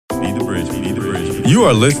Be the Bridge. Be the Bridge. You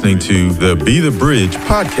are listening to the Be the Bridge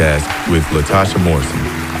podcast with Latasha Morrison.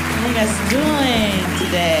 How you guys doing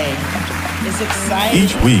today? It's exciting.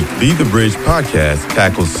 Each week, Be the Bridge podcast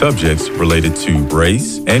tackles subjects related to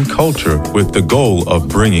race and culture with the goal of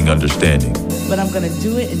bringing understanding. But I'm going to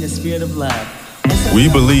do it in the spirit of love. We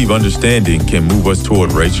believe understanding can move us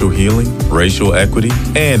toward racial healing, racial equity,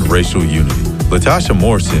 and racial unity. Latasha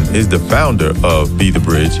Morrison is the founder of Be the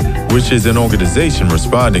Bridge, which is an organization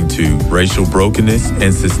responding to racial brokenness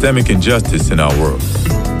and systemic injustice in our world.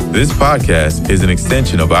 This podcast is an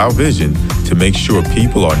extension of our vision to make sure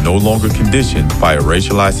people are no longer conditioned by a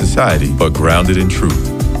racialized society, but grounded in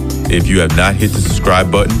truth. If you have not hit the subscribe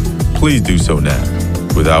button, please do so now.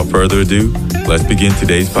 Without further ado, let's begin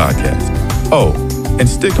today's podcast. Oh, and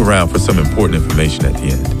stick around for some important information at the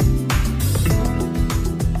end.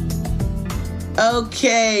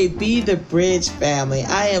 Okay, Be the Bridge family.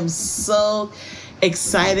 I am so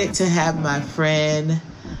excited to have my friend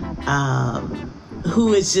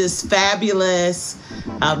who is just fabulous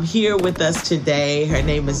here with us today. Her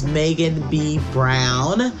name is Megan B.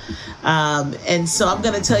 Brown. And so I'm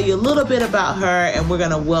going to tell you a little bit about her, and we're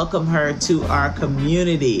going to welcome her to our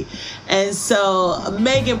community. And so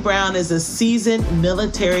Megan Brown is a seasoned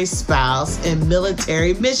military spouse and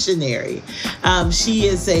military missionary. She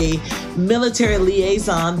is a military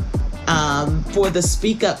liaison for the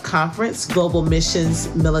Speak Up Conference, Global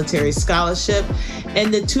Missions Military Scholarship,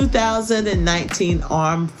 and the 2019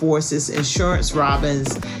 Armed Forces Insurance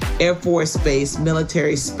Robbins Air Force Base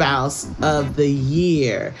Military Spouse of the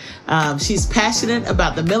Year. She's passionate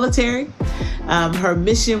about the military, her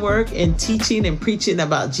mission work in teaching and preaching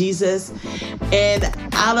about Jesus, and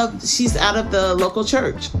she's out of the local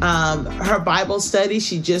church. Her Bible study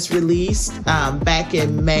she just released back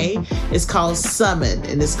in May is called Summon,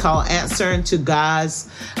 and it's called Answering to God's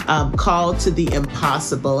Call to the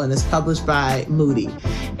Impossible, and it's published by Moody.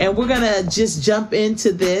 And we're going to just jump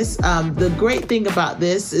into this. The great thing about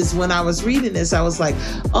this is when I was reading this, I was like,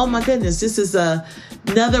 oh my goodness, this is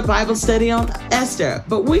another Bible study on Esther.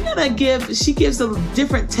 But we're going to she gives a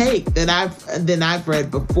different take than I've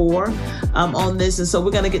read before on this. And so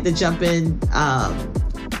we're going to get to jump in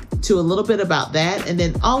to a little bit about that, and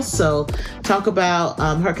then also talk about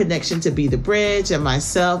her connection to Be the Bridge and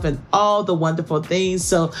myself and all the wonderful things.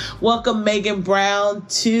 So welcome Megan Brown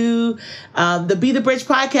to the Be the Bridge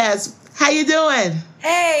podcast. How you doing?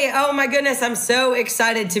 Hey, oh my goodness, I'm so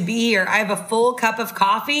excited to be here. I have a full cup of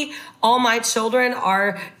coffee. All my children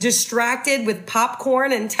are distracted with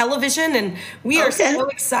popcorn and television, and we are so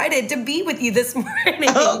excited to be with you this morning.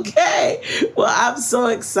 Okay. Well, I'm so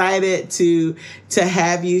excited to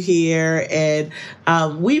have you here. And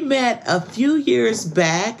we met a few years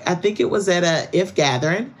back. I think it was at a IF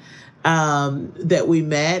gathering that we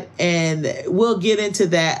met, and we'll get into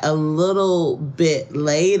that a little bit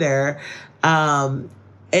later.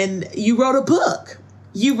 And you wrote a book.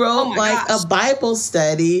 You wrote a Bible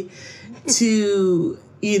study to,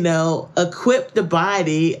 equip the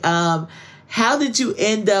body. How did you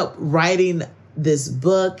end up writing this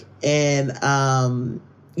book? And,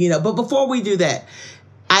 but before we do that,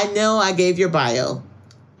 I know I gave your bio,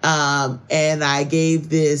 and I gave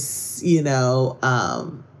this,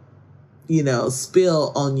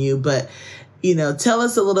 spill on you, but tell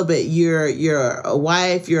us a little bit. You're a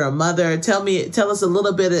wife, you're a mother. Tell us a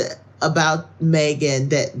little bit about Megan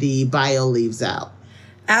that the bio leaves out.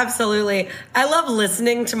 Absolutely. I love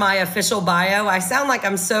listening to my official bio. I sound like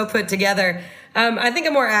I'm so put together. I think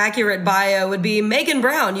a more accurate bio would be Megan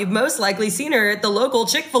Brown. You've most likely seen her at the local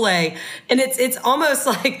Chick-fil-A. And it's almost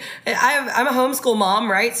like I'm a homeschool mom,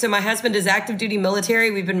 right? So my husband is active duty military.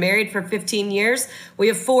 We've been married for 15 years. We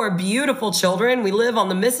have 4 beautiful children. We live on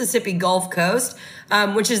the Mississippi Gulf Coast,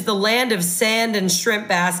 which is the land of sand and shrimp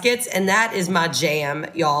baskets. And that is my jam,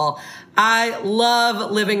 y'all. I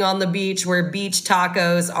love living on the beach where beach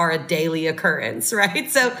tacos are a daily occurrence, right?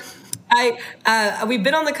 So we've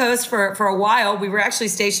been on the coast for a while. We were actually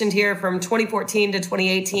stationed here from 2014 to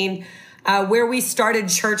 2018, where we started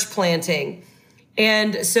church planting.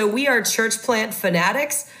 And so we are church plant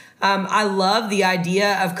fanatics. I love the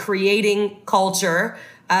idea of creating culture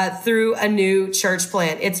through a new church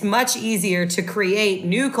plant. It's much easier to create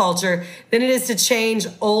new culture than it is to change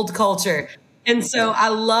old culture. And so I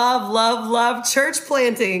love church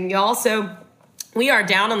planting, y'all. So we are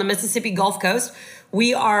down on the Mississippi Gulf Coast.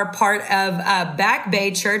 We are part of Back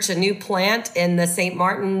Bay Church, a new plant in the St.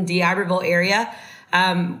 Martin, D'Iberville area.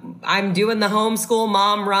 I'm doing the homeschool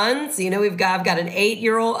mom runs. I've got an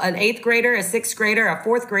 8th grader, a 6th grader, a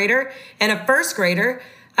 4th grader, and a 1st grader.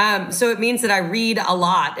 So it means that I read a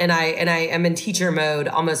lot, and I am in teacher mode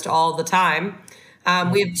almost all the time.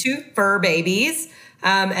 We have 2 fur babies,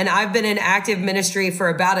 and I've been in active ministry for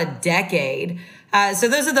about a decade. So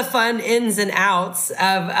those are the fun ins and outs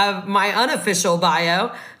of my unofficial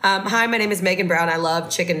bio. Hi, my name is Megan Brown. I love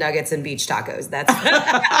chicken nuggets and beach tacos. That's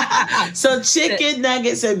So chicken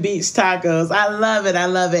nuggets and beach tacos. I love it. I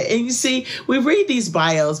love it. And you see, we read these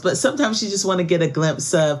bios, but sometimes you just want to get a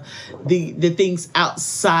glimpse of the things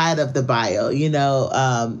outside of the bio.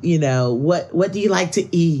 What do you like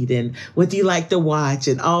to eat and what do you like to watch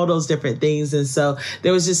and all those different things. And so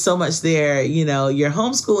there was just so much there. You're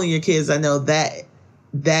homeschooling your kids. I know that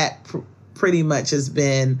pretty much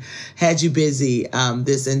had you busy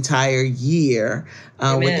this entire year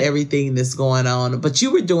with everything that's going on. But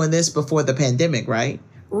you were doing this before the pandemic, right?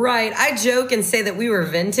 Right. I joke and say that we were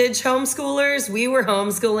vintage homeschoolers. We were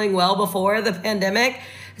homeschooling well before the pandemic.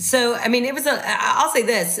 So, I mean, I'll say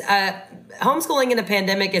this, homeschooling in a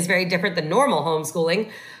pandemic is very different than normal homeschooling.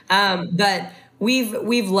 But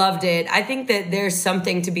we've loved it. I think that there's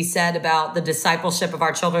something to be said about the discipleship of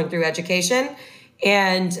our children through education.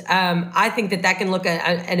 And I think that can look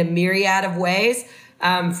in a myriad of ways.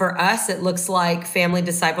 For us, it looks like family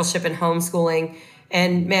discipleship and homeschooling.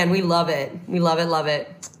 And man, we love it. We love it, love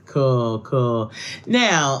it. Cool.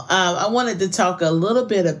 Now, I wanted to talk a little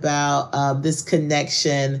bit about this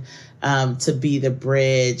connection to Be the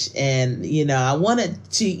Bridge. And, I wanted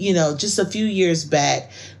to, just a few years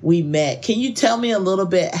back, we met. Can you tell me a little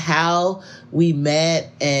bit how we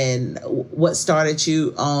met and what started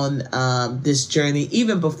you on this journey,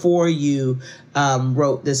 even before you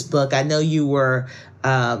wrote this book? I know you were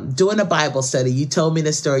doing a Bible study. You told me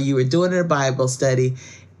the story. You were doing a Bible study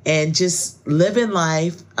and just living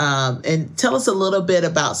life. And tell us a little bit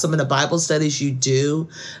about some of the Bible studies you do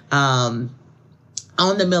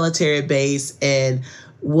on the military base and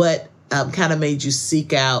what kind of made you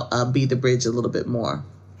seek out Be the Bridge a little bit more.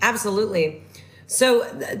 Absolutely. So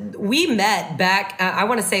we met back, I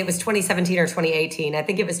want to say it was 2017 or 2018. I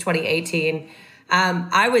think it was 2018.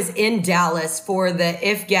 I was in Dallas for the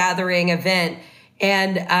IF Gathering event.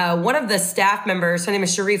 And one of the staff members, her name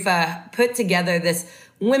is Sharifa, put together this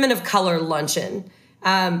Women of Color luncheon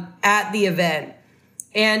at the event.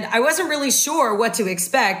 And I wasn't really sure what to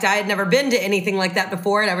expect. I had never been to anything like that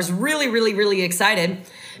before. And I was really, really, really excited.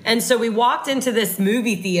 And so we walked into this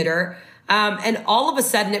movie theater. And all of a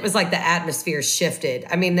sudden, it was like the atmosphere shifted.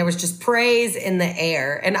 I mean, there was just praise in the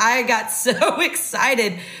air. And I got so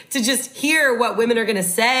excited to just hear what women are going to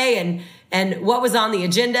say and what was on the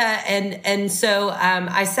agenda. And so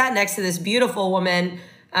I sat next to this beautiful woman.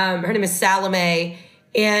 Her name is Salome.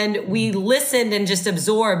 And we listened and just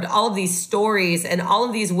absorbed all of these stories and all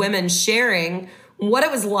of these women sharing what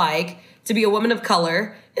it was like to be a woman of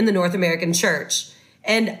color in the North American church.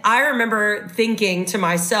 And I remember thinking to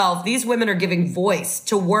myself, these women are giving voice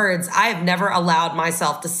to words I have never allowed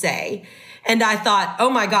myself to say. And I thought, oh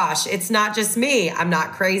my gosh, it's not just me. I'm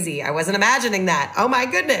not crazy. I wasn't imagining that. Oh my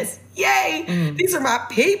goodness. Yay. These are my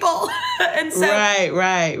people. And so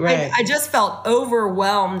right. I just felt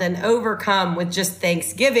overwhelmed and overcome with just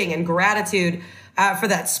thanksgiving and gratitude for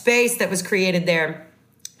that space that was created there.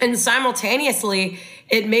 And simultaneously,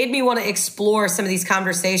 it made me want to explore some of these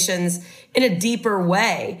conversations in a deeper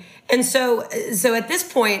way. And so at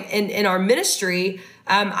this point in our ministry,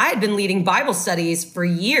 I had been leading Bible studies for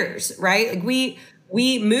years, right? Like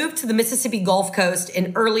we moved to the Mississippi Gulf Coast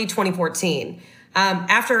in early 2014.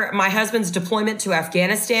 After my husband's deployment to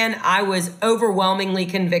Afghanistan, I was overwhelmingly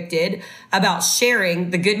convicted about sharing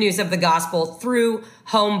the good news of the gospel through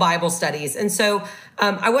home Bible studies. And so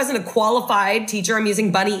I wasn't a qualified teacher. I'm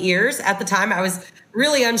using bunny ears. At the time, I was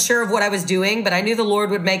really unsure of what I was doing, but I knew the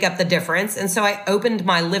Lord would make up the difference. And so I opened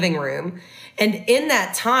my living room. And in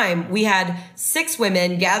that time, we had 6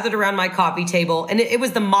 women gathered around my coffee table, and it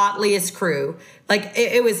was the motliest crew. Like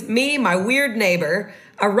it was me, my weird neighbor,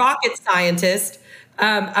 a rocket scientist,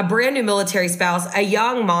 a brand new military spouse, a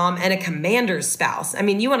young mom, and a commander's spouse. I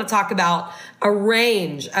mean, you want to talk about a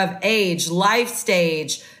range of age, life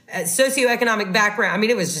stage, socioeconomic background. I mean,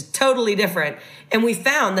 it was just totally different. And we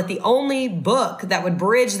found that the only book that would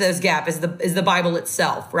bridge those gaps is the Bible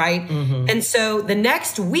itself, right? Mm-hmm. And so the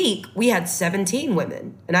next week, we had 17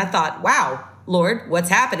 women. And I thought, wow, Lord, what's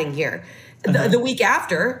happening here? The week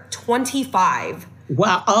after, 25.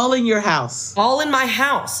 Wow, all in your house. All in my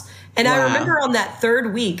house. And Wow. I remember on that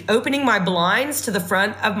third week opening my blinds to the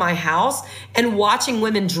front of my house and watching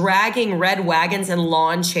women dragging red wagons and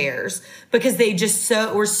lawn chairs because they just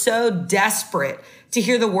were so desperate to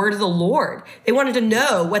hear the word of the Lord. They wanted to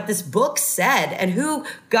know what this book said and who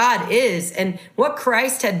God is and what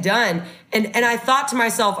Christ had done. And I thought to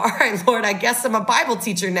myself, all right, Lord, I guess I'm a Bible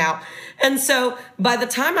teacher now. And so by the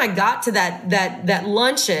time I got to that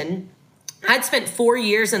luncheon, I'd spent 4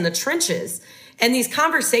 years in the trenches, and these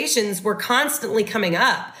conversations were constantly coming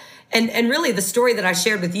up. And really the story that I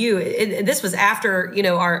shared with you, this was after,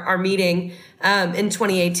 our meeting in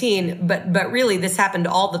 2018, but really this happened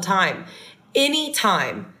all the time.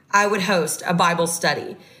 Anytime I would host a Bible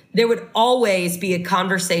study, there would always be a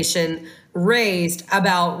conversation raised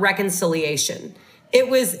about reconciliation. It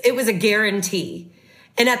was a guarantee.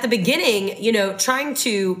 And at the beginning, trying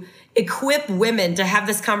to equip women to have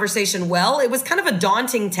this conversation well, it was kind of a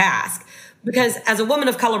daunting task because as a woman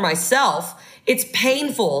of color myself, it's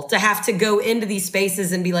painful to have to go into these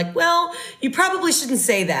spaces and be like, well, you probably shouldn't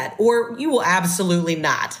say that, or you will absolutely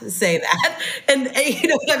not say that. And you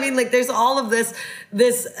know what I mean? Like there's all of this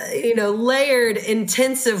layered,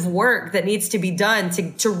 intensive work that needs to be done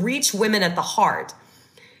to reach women at the heart.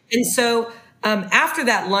 And so after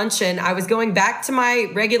that luncheon, I was going back to my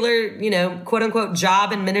regular, quote unquote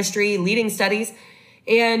job in ministry, leading studies.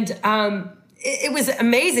 And it was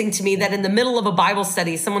amazing to me that in the middle of a Bible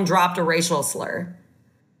study, someone dropped a racial slur.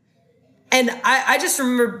 And I just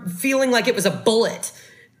remember feeling like it was a bullet.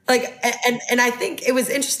 And I think it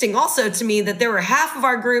was interesting also to me that there were half of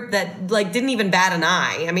our group that didn't even bat an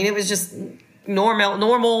eye. I mean, it was just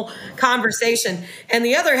normal conversation. And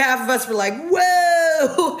the other half of us were like,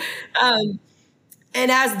 whoa. And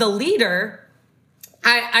as the leader,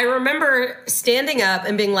 I remember standing up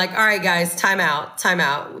and being like, all right, guys, time out.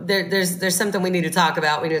 There's something we need to talk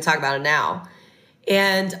about. We need to talk about it now.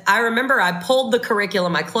 And I remember I pulled the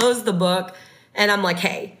curriculum, I closed the book, and I'm like,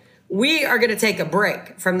 hey, we are going to take a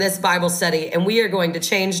break from this Bible study and we are going to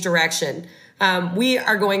change direction. We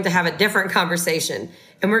are going to have a different conversation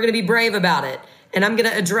and we're going to be brave about it. And I'm going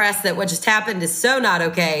to address that what just happened is so not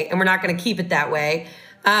okay. And we're not going to keep it that way.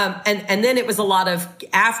 And then it was a lot of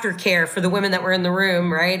aftercare for the women that were in the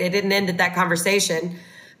room, right? It didn't end at that conversation.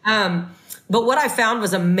 But what I found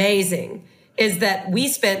was amazing is that we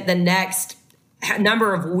spent the next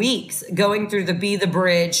number of weeks going through the Be the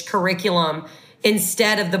Bridge curriculum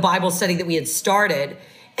instead of the Bible study that we had started.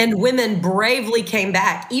 And women bravely came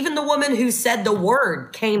back. Even the woman who said the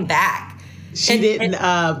word came back. She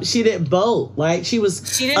didn't bolt, right? She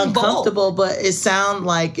didn't uncomfortable, but it sounded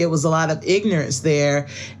like it was a lot of ignorance there,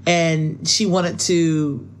 and she wanted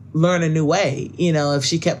to learn a new way, if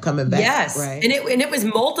she kept coming back. Yes. Right. And it was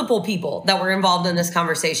multiple people that were involved in this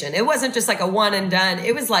conversation. It wasn't just like a one and done.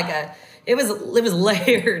 It was it was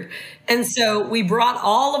layered. And so we brought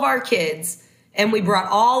all of our kids and we brought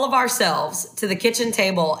all of ourselves to the kitchen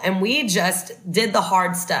table and we just did the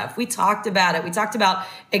hard stuff. We talked about it. We talked about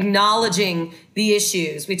acknowledging the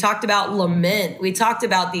issues. We talked about lament. We talked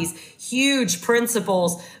about these huge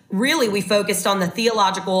principles. Really, we focused on the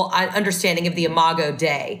theological understanding of the Imago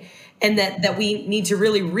Dei, and that we need to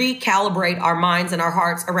really recalibrate our minds and our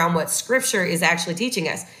hearts around what Scripture is actually teaching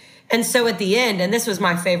us. And so at the end, and this was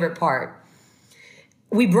my favorite part,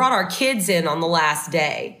 we brought our kids in on the last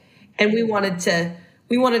day. And we wanted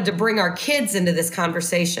to bring our kids into this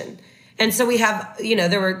conversation. And so we have,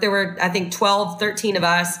 there were, I think 12, 13 of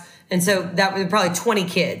us. And so that was probably 20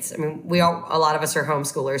 kids. I mean, a lot of us are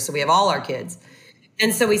homeschoolers, so we have all our kids.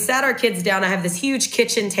 And so we sat our kids down. I have this huge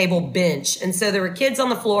kitchen table bench. And so there were kids on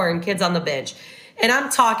the floor and kids on the bench. And I'm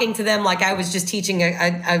talking to them like I was just teaching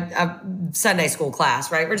a Sunday school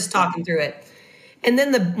class, right? We're just talking through it. And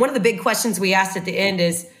then one of the big questions we asked at the end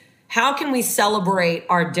is, how can we celebrate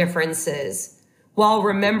our differences while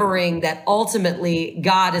remembering that ultimately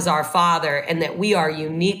God is our Father and that we are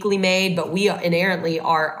uniquely made, but we inherently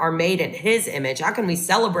are made in His image? How can we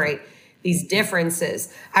celebrate these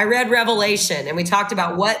differences? I read Revelation and we talked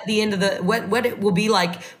about what it will be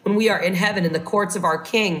like when we are in heaven in the courts of our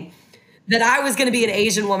King, that I was going to be an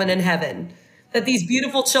Asian woman in heaven, that these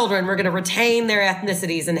beautiful children were going to retain their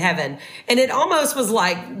ethnicities in heaven. And it almost was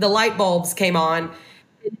like the light bulbs came on.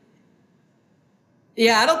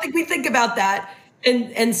 Yeah, I don't think we think about that.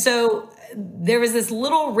 And so there was this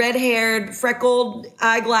little red-haired, freckled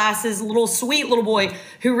eyeglasses, sweet little boy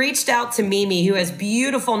who reached out to Mimi, who has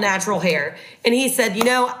beautiful natural hair. And he said,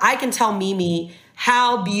 I can tell Mimi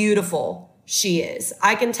how beautiful she is.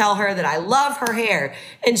 I can tell her that I love her hair.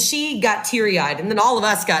 And she got teary-eyed. And then all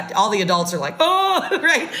the adults are like, oh,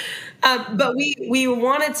 right. But we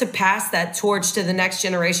wanted to pass that torch to the next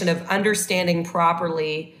generation of understanding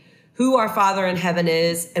properly who our Father in heaven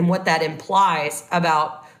is and what that implies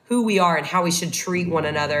about who we are and how we should treat one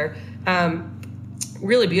another.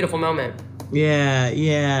 Really beautiful moment.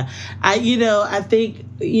 Yeah. I think,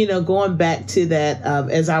 going back to that,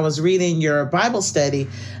 as I was reading your Bible study,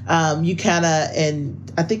 you kind of,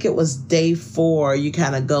 and I think it was day 4, you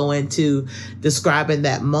kind of go into describing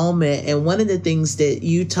that moment. And one of the things that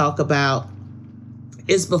you talk about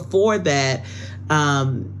is before that,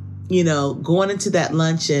 going into that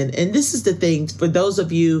luncheon. And this is the thing for those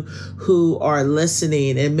of you who are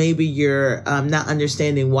listening and maybe you're not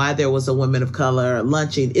understanding why there was a women of color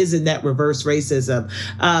lunching. Isn't that reverse racism?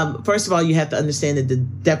 First of all, you have to understand the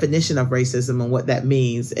definition of racism and what that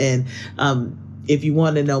means. And if you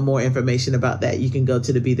want to know more information about that, you can go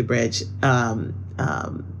to the Be the Bridge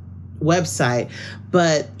website.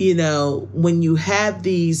 But, when you have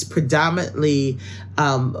these predominantly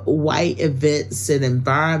white events and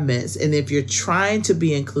environments, and if you're trying to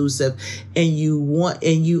be inclusive and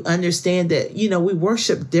you understand that, we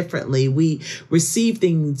worship differently, we receive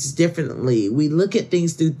things differently, we look at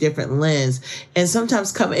things through different lens. And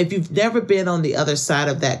sometimes if you've never been on the other side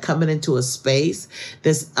of that, coming into a space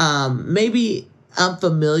that's maybe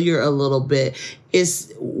unfamiliar a little bit,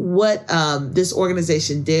 is what this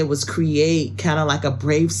organization did was create kind of like a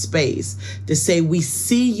brave space to say, we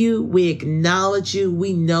see you, we acknowledge you,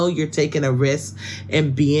 we know you're taking a risk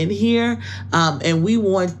and being here, and we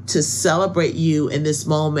want to celebrate you in this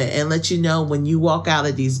moment and let you know when you walk out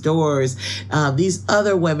of these doors, these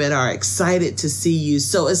other women are excited to see you.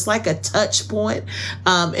 So it's like a touch point.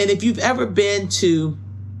 And if you've ever been to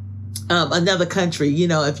another country,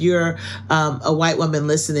 if you're a white woman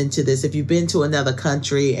listening to this, if you've been to another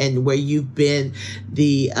country and where you've been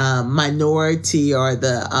the minority or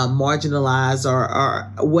the marginalized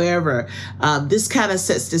or wherever, this kind of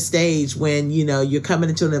sets the stage when, you're coming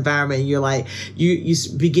into an environment and you're like, you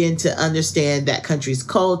begin to understand that country's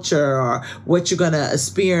culture or what you're going to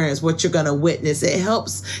experience, what you're going to witness. It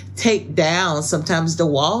helps take down sometimes the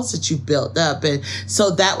walls that you built up. And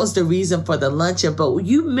so that was the reason for the luncheon. But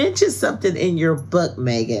you mentioned something in your book,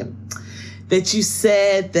 Megan, that you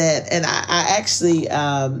said that, and I actually,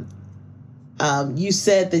 you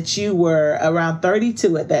said that you were around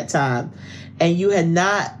 32 at that time, and you had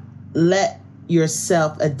not let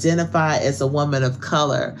yourself identify as a woman of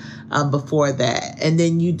color before that. And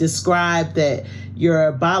then you described that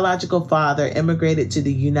your biological father immigrated to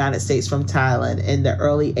the United States from Thailand in the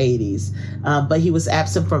early 80s, but he was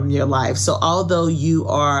absent from your life. So although you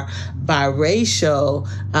are biracial,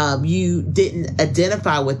 you didn't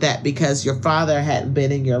identify with that because your father hadn't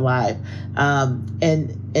been in your life.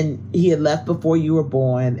 And he had left before you were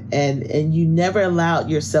born, and you never allowed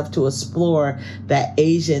yourself to explore that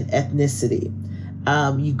Asian ethnicity.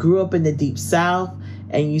 You grew up in the Deep South,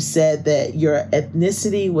 and you said that your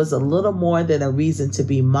ethnicity was a little more than a reason to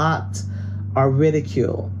be mocked or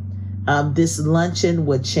ridiculed. This luncheon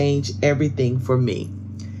would change everything for me.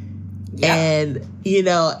 Yeah. And,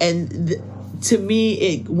 to me,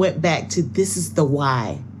 it went back to, this is the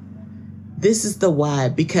why. This is the why,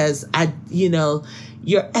 because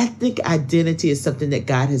your ethnic identity is something that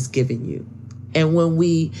God has given you. And when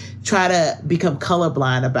we try to become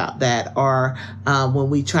colorblind about that, or when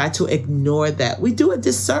we try to ignore that, we do a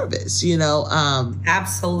disservice,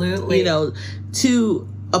 Absolutely. To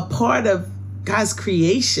a part of God's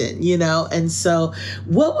creation, And so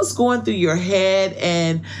what was going through your head?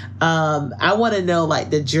 And I want to know, like,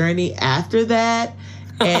 the journey after that.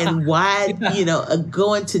 And why,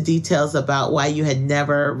 go into details about why you had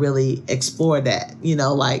never really explored that,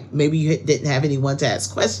 like maybe you didn't have anyone to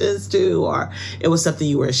ask questions to, or it was something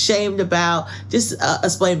you were ashamed about. Just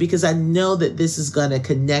explain, because I know that this is going to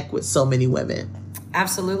connect with so many women.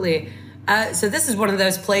 Absolutely. So this is one of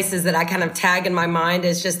those places that I kind of tag in my mind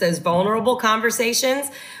as just those vulnerable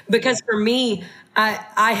conversations, because for me,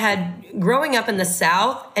 I had growing up in the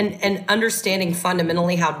South and understanding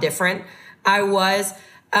fundamentally how different I was.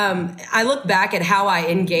 I look back at how I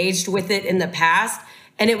engaged with it in the past,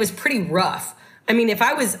 and it was pretty rough. I mean,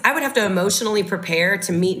 I would have to emotionally prepare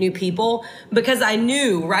to meet new people, because I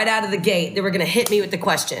knew right out of the gate they were going to hit me with the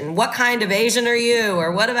question, what kind of Asian are you?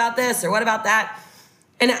 Or what about this? Or what about that?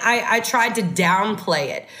 And I tried to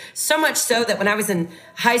downplay it, so much so that when I was in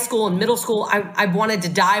high school and middle school, I wanted to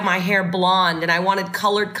dye my hair blonde, and I wanted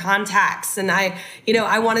colored contacts, and I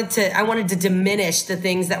wanted to diminish the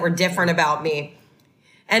things that were different about me.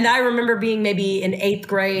 And I remember being maybe in 8th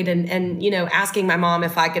grade and asking my mom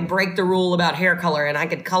if I could break the rule about hair color and I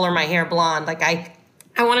could color my hair blonde. Like I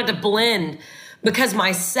wanted to blend, because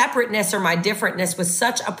my separateness or my differentness was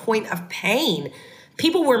such a point of pain.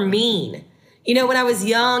 People were mean. When I was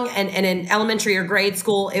young and in elementary or grade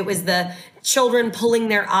school, it was the children pulling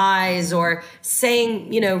their eyes or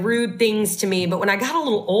saying, rude things to me. But when I got a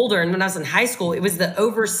little older and when I was in high school, it was the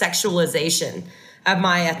over-sexualization of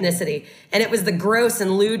my ethnicity. And it was the gross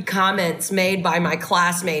and lewd comments made by my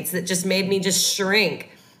classmates that just made me just shrink.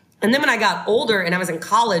 And then when I got older and I was in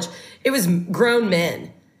college, it was grown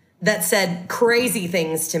men that said crazy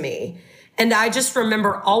things to me. And I just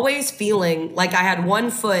remember always feeling like I had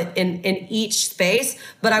one foot in each space,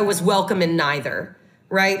 but I was welcome in neither,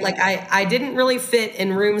 right? Like I didn't really fit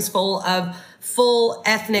in rooms full of full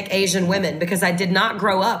ethnic Asian women because I did not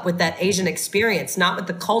grow up with that Asian experience, not with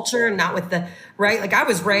the culture, not with the, right? Like I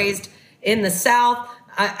was raised in the South.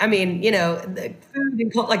 The food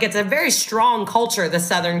and like it's a very strong culture, the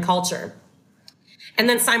Southern culture. And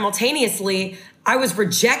then simultaneously, I was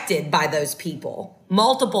rejected by those people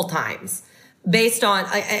multiple times based on,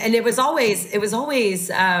 and it was always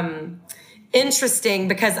interesting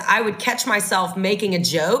because I would catch myself making a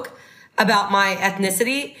joke about my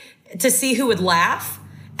ethnicity to see who would laugh.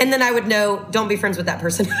 And then I would know, don't be friends with that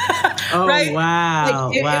person. Oh, right? wow.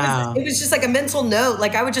 Like it was just like a mental note.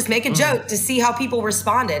 Like I would just make a joke to see how people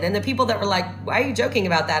responded. And the people that were like, why are you joking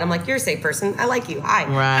about that? I'm like, you're a safe person. I like you. Hi.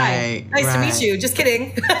 Right. Hi. Nice to meet you. Just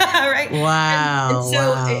kidding. Right. Wow. And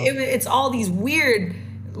so it's all these weird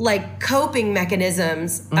like coping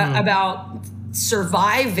mechanisms about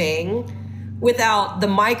surviving without the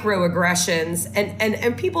microaggressions.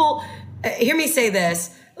 And people hear me say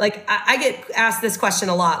this. Like, I get asked this question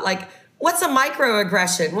a lot. Like, what's a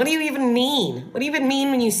microaggression? What do you even mean? What do you even mean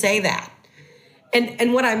when you say that?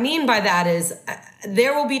 And what I mean by that is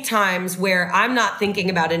there will be times where I'm not thinking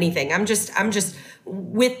about anything. I'm just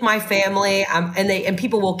with my family, and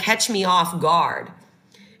people will catch me off guard.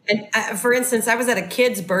 And for instance, I was at a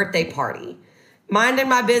kid's birthday party, minding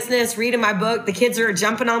my business, reading my book. The kids are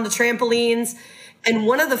jumping on the trampolines. And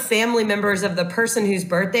one of the family members of the person whose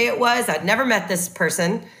birthday it was, I'd never met this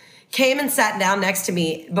person, came and sat down next to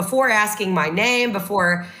me before asking my name,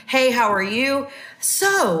 hey, how are you?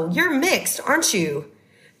 So you're mixed, aren't you?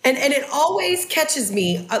 And it always catches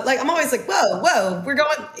me. I'm always like, whoa, we're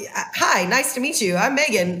going, hi, nice to meet you. I'm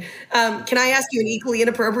Megan. Can I ask you an equally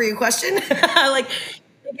inappropriate question?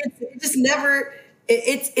 It just never,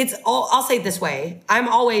 it's all, I'll say it this way. I'm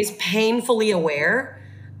always painfully aware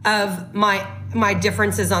of my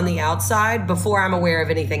differences on the outside before I'm aware of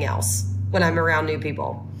anything else when I'm around new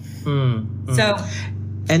people. So,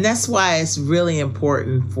 and that's why it's really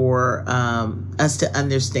important for us to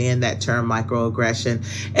understand that term microaggression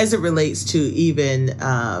as it relates to even,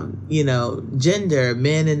 gender,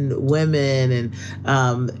 men and women, and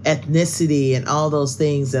ethnicity and all those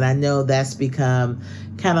things. And I know that's become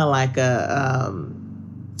kind of like a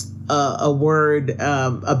word,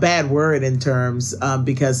 a bad word in terms,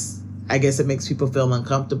 because I guess it makes people feel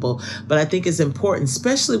uncomfortable. But I think it's important,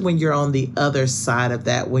 especially when you're on the other side of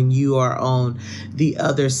that, when you are on the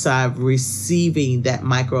other side receiving that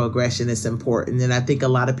microaggression is important. And I think a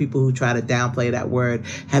lot of people who try to downplay that word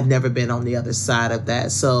have never been on the other side of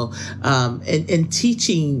that. So and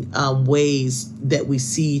teaching ways that we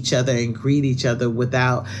see each other and greet each other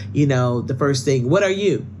without, the first thing, what are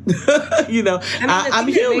you? I'm human.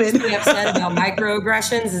 What makes me upset about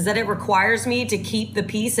microaggressions is that it requires me to keep the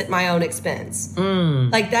peace at my own expense.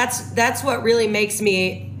 Like that's what really makes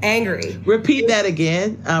me angry. Repeat that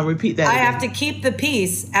again. I have to keep the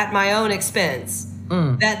peace at my own expense.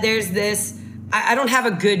 That there's this, I don't have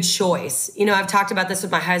a good choice. I've talked about this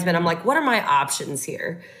with my husband. I'm like, what are my options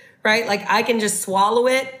here? Right? Like I can just swallow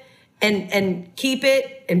it and keep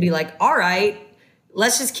it and be like, all right,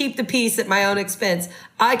 let's just keep the peace at my own expense.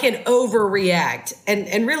 I can overreact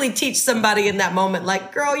and really teach somebody in that moment,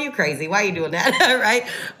 like, girl, you crazy. Why are you doing that? Right?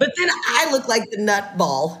 But then I look like the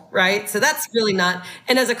nutball, right? So that's really not.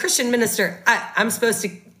 And as a Christian minister, I'm supposed to,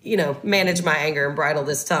 manage my anger and bridle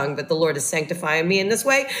this tongue, but the Lord is sanctifying me in this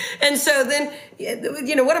way. And so then,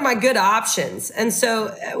 what are my good options? And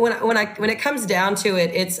so when it comes down to it,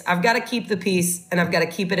 it's, I've got to keep the peace and I've got to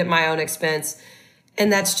keep it at my own expense.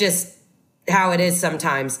 And that's just how it is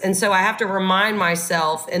sometimes. And so I have to remind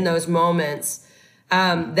myself in those moments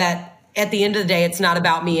that at the end of the day, it's not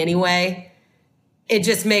about me anyway. It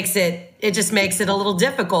just makes it a little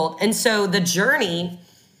difficult. And so the journey,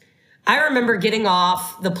 I remember getting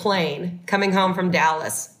off the plane, coming home from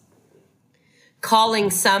Dallas, calling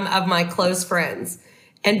some of my close friends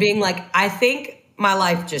and being like, I think my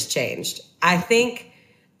life just changed. I think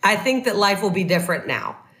that life will be different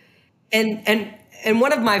now. And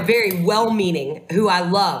one of my very well-meaning, who I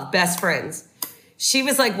love, best friends, she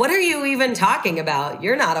was like, what are you even talking about?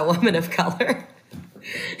 You're not a woman of color.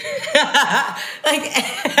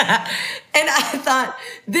 And I thought,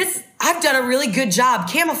 I've done a really good job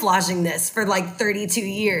camouflaging this for like 32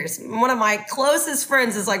 years. One of my closest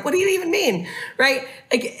friends is like, what do you even mean? Right?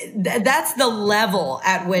 Like, that's the level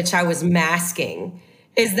at which I was masking,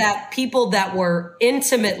 is that people that were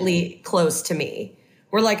intimately close to me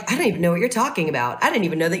were like, I don't even know what you're talking about. I didn't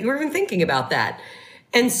even know that you were even thinking about that.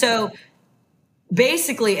 And so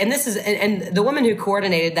basically, and the woman who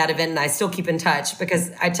coordinated that event, and I still keep in touch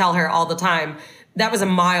because I tell her all the time, that was a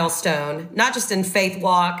milestone, not just in faith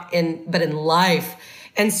walk, but in life.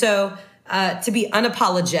 And so to be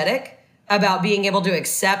unapologetic about being able to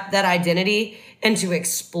accept that identity and to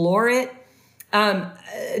explore it,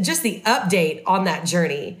 just the update on that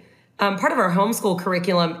journey. Part of our homeschool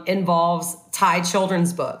curriculum involves Thai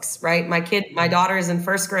children's books, right? My daughter is in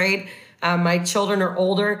first grade. My children are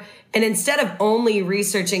older. And instead of only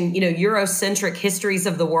researching, Eurocentric histories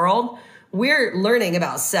of the world, we're learning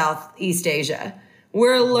about Southeast Asia.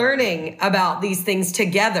 We're learning about these things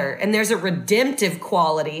together. And there's a redemptive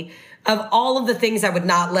quality of all of the things I would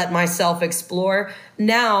not let myself explore.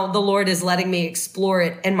 Now the Lord is letting me explore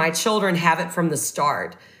it, and my children have it from the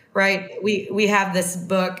start, right? We have this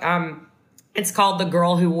book. It's called The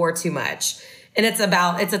Girl Who Wore Too Much. And it's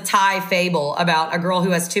a Thai fable about a girl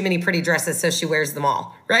who has too many pretty dresses, so she wears them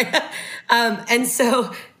all, right? And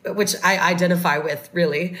so, which I identify with,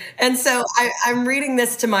 really. And so I'm reading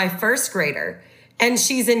this to my first grader, and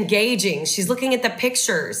she's engaging. She's looking at the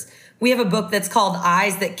pictures. We have a book that's called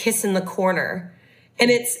Eyes That Kiss in the Corner, and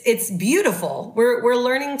it's beautiful. We're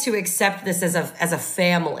learning to accept this as a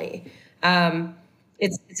family.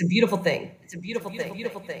 It's a beautiful thing. It's a beautiful thing.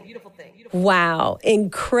 Beautiful thing. Beautiful thing. Wow.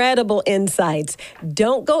 Incredible insights.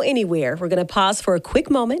 Don't go anywhere. We're going to pause for a quick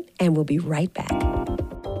moment, and we'll be right back.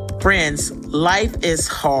 Friends, life is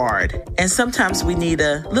hard, and sometimes we need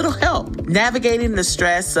a little help navigating the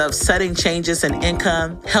stress of sudden changes in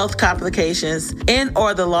income, health complications, and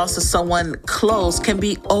or the loss of someone close can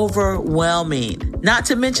be overwhelming. Not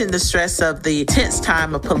to mention the stress of the tense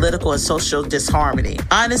time of political and social disharmony.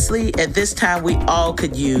 Honestly, at this time, we all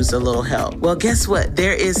could use a little help. Well, guess what?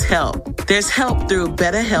 There is help. There's help through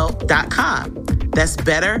BetterHelp.com. That's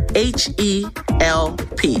better,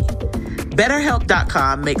 H-E-L-P.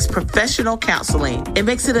 BetterHelp.com makes professional counseling. It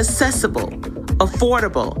makes it accessible,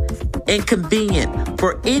 affordable, and convenient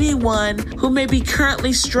for anyone who may be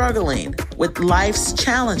currently struggling with life's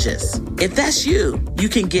challenges. If that's you, you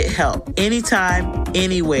can get help anytime,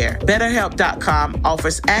 anywhere. BetterHelp.com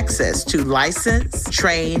offers access to licensed,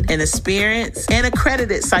 trained, and experienced and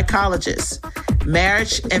accredited psychologists,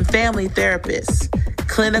 marriage and family therapists,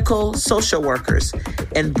 clinical social workers,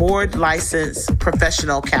 and board-licensed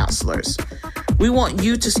professional counselors. We want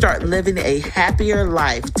you to start living a happier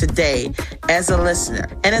life today as a listener.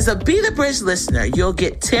 And as a Be the Bridge listener, you'll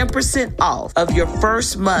get 10% off of your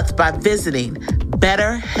first month by visiting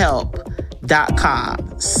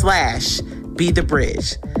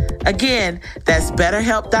BetterHelp.com/BeTheBridge. Again, that's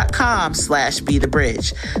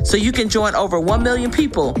BetterHelp.com/BeTheBridge. So you can join over 1 million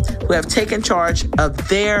people who have taken charge of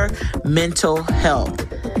their mental health.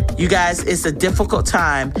 You guys, it's a difficult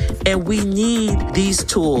time, and we need these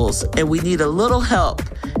tools, and we need a little help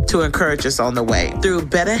to encourage us on the way through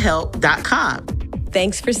BetterHelp.com.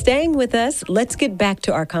 Thanks for staying with us. Let's get back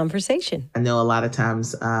to our conversation. I know a lot of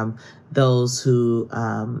times those who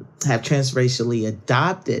have transracially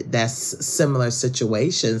adopted, that's similar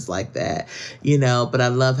situations like that, but I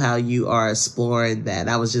love how you are exploring that.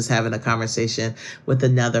 I was just having a conversation with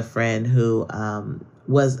another friend who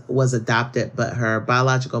was adopted, but her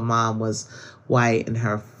biological mom was white and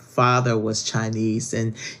her father was Chinese.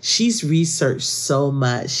 And she's researched so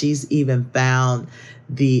much. She's even found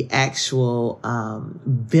the actual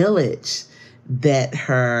village that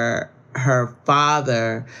her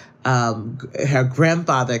father, her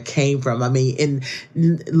grandfather came from. I mean, in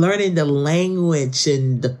learning the language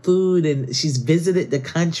and the food, and she's visited the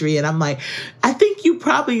country. And I'm like, I think you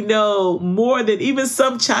probably know more than even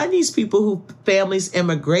some Chinese people who families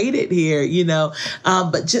immigrated here,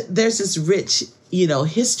 but there's this rich,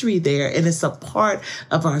 history there, and it's a part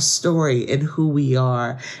of our story and who we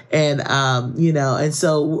are. And, and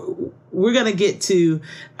so we're going to get to,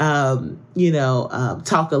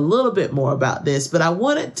 talk a little bit more about this, but I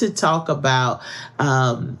wanted to talk about,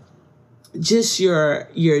 just your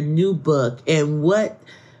new book and what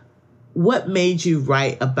made you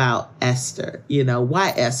write about Esther?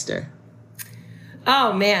 Why Esther?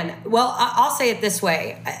 Oh man. Well, I'll say it this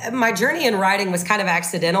way. My journey in writing was kind of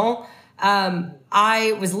accidental.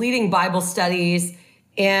 I was leading Bible studies,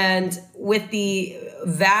 and with the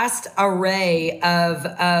vast array of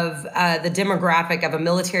the demographic of a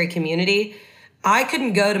military community, I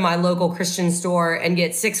couldn't go to my local Christian store and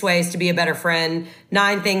get 6 ways to be a better friend,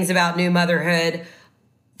 9 things about new motherhood.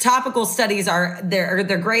 Topical studies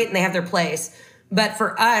they're great and they have their place. But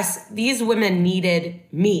for us, these women needed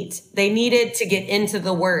meat. They needed to get into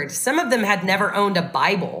the word. Some of them had never owned a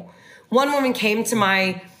Bible. One woman came to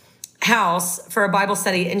my house for a Bible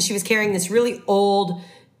study and she was carrying this really old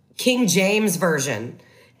King James version.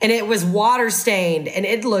 And it was water stained and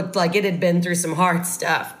it looked like it had been through some hard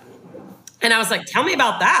stuff. And I was like, tell me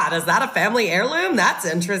about that. Is that a family heirloom? That's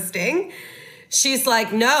interesting. She's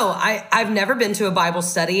like, no, I've never been to a Bible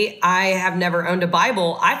study. I have never owned a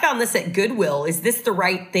Bible. I found this at Goodwill. Is this the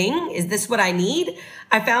right thing? Is this what I need?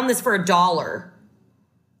 I found this for $1.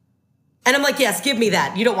 And I'm like, yes, give me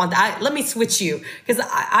that. You don't want that. Let me switch you. Because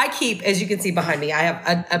I keep, as you can see behind me, I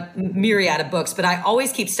have a myriad of books, but I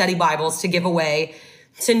always keep study Bibles to give away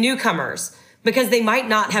to newcomers because they might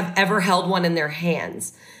not have ever held one in their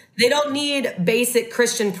hands. They don't need basic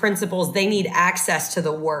Christian principles. They need access to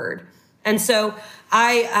the word. And so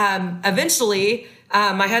I eventually,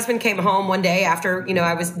 my husband came home one day after,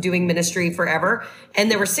 I was doing ministry forever,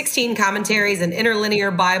 and there were 16 commentaries, an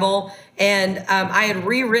interlinear Bible, and I had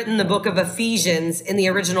rewritten the book of Ephesians in the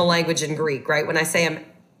original language in Greek, right? When I say I'm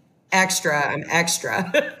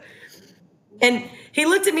extra. And he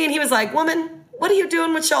looked at me and he was like, woman, what are you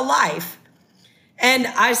doing with your life? And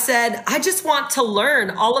I said, I just want to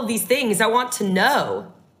learn all of these things. I want to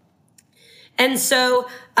know. And so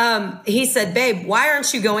he said, babe, why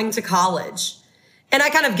aren't you going to college? And I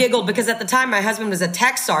kind of giggled because at the time my husband was a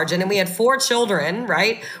tech sergeant and we had 4 children,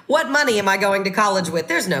 right? What money am I going to college with?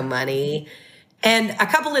 There's no money. And a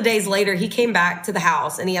couple of days later, he came back to the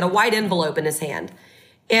house and he had a white envelope in his hand.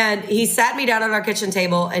 And he sat me down at our kitchen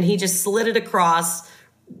table and he just slid it across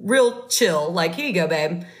real chill, like, here you go,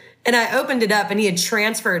 babe. And I opened it up and he had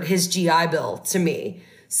transferred his GI Bill to me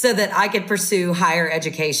so that I could pursue higher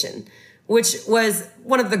education, which was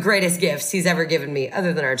one of the greatest gifts he's ever given me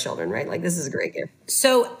other than our children, right? Like, this is a great gift.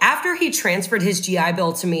 So after he transferred his GI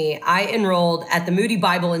Bill to me, I enrolled at the Moody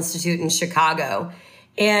Bible Institute in Chicago.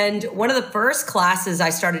 And one of the first classes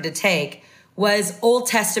I started to take was Old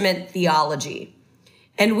Testament theology.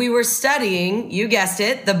 And we were studying, you guessed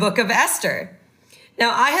it, the book of Esther.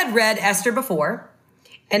 Now, I had read Esther before.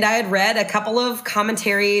 And I had read a couple of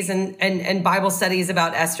commentaries and Bible studies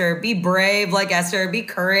about Esther. Be brave like Esther. Be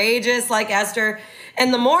courageous like Esther.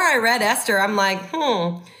 And the more I read Esther, I'm like,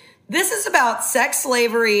 this is about sex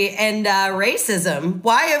slavery and racism.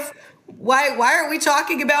 Why aren't we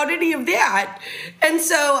talking about any of that? And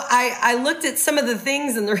so I looked at some of the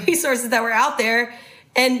things and the resources that were out there,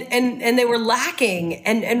 and they were lacking.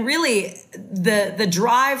 And really, the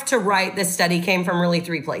drive to write this study came from really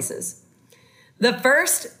 3 places. The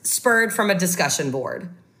first spurred from a discussion board.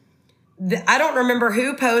 I don't remember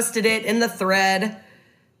who posted it in the thread.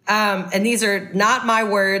 And these are not my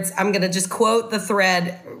words. I'm going to just quote the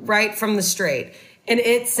thread right from the straight. And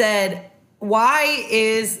it said, why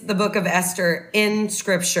is the book of Esther in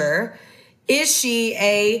scripture? Is she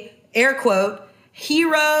a, air quote,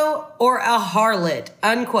 hero or a harlot,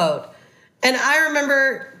 unquote? And I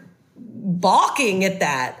remember balking at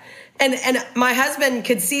that. And my husband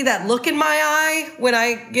could see that look in my eye when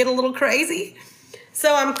I get a little crazy.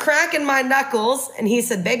 So I'm cracking my knuckles. And he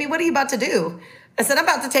said, baby, what are you about to do? I said, I'm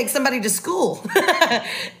about to take somebody to school.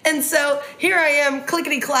 And so here I am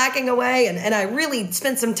clickety-clacking away. And I really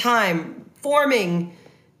spent some time forming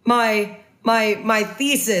my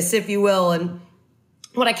thesis, if you will. And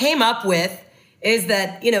what I came up with is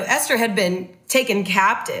that, Esther had been taken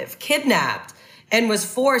captive, kidnapped, and was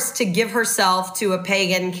forced to give herself to a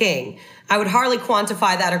pagan king. I would hardly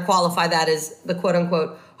quantify that or qualify that as the quote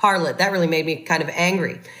unquote harlot. That really made me kind of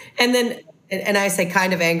angry. And then, and I say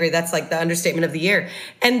kind of angry, that's like the understatement of the year.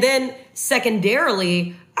 And then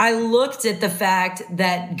secondarily, I looked at the fact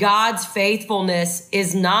that God's faithfulness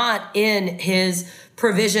is not in his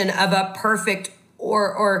provision of a perfect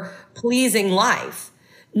or pleasing life,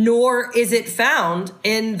 nor is it found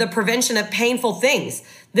in the prevention of painful things.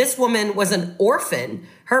 This woman was an orphan.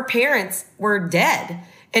 Her parents were dead,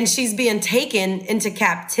 and she's being taken into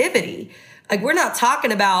captivity. Like, we're not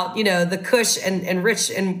talking about, the cush and rich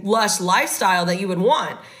and lush lifestyle that you would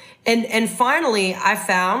want. And finally, I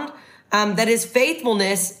found that his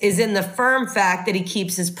faithfulness is in the firm fact that he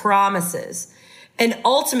keeps his promises. And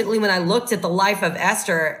ultimately, when I looked at the life of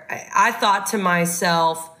Esther, I thought to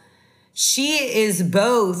myself, she is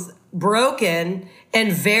both broken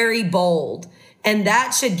and very bold. And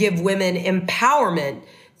that should give women empowerment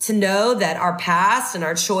to know that our past and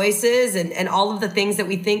our choices and all of the things that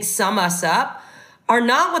we think sum us up are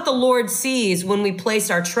not what the Lord sees when we place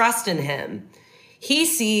our trust in him. He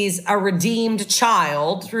sees a redeemed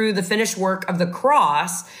child through the finished work of the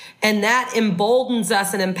cross, and that emboldens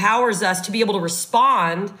us and empowers us to be able to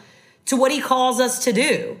respond to what he calls us to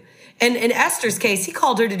do. And in Esther's case, he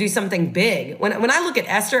called her to do something big. When I look at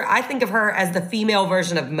Esther, I think of her as the female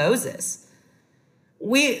version of Moses.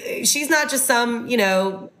 She's not just some,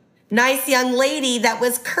 nice young lady that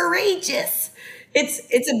was courageous.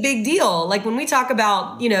 It's a big deal. Like when we talk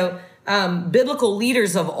about, biblical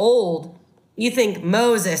leaders of old, you think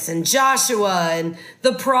Moses and Joshua and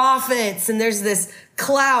the prophets, and there's this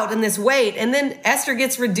clout and this weight. And then Esther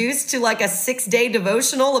gets reduced to like a 6-day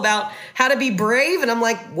devotional about how to be brave. And I'm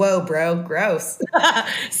like, whoa, bro, gross.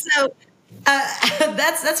 So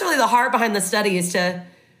that's really the heart behind the study, is to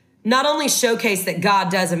not only showcase that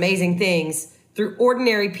God does amazing things through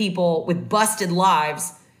ordinary people with busted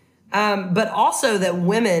lives, but also that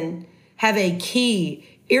women have a key,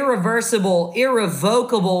 irreversible,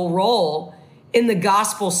 irrevocable role in the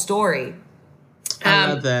gospel story.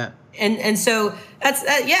 I love that. And so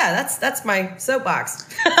that's my soapbox.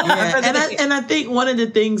 Yeah. and I think one of the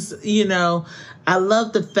things, I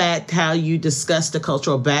love the fact how you discuss the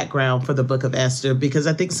cultural background for the book of Esther, because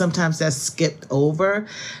I think sometimes that's skipped over,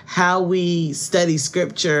 how we study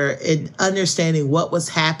scripture and understanding what was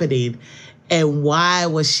happening and why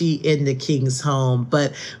was she in the king's home.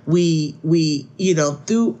 But we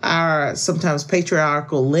through our sometimes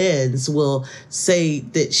patriarchal lens will say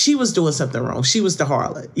that she was doing something wrong. She was the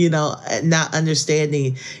harlot, not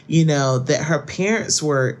understanding, that her parents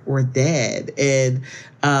were dead, and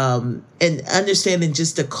understanding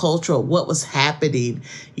just the cultural, what was happening,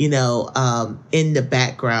 in the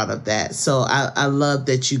background of that. So I love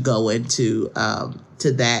that you go into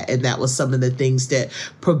to that. And that was some of the things that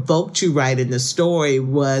provoked you right in the story,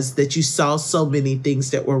 was that you saw so many things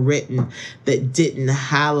that were written that didn't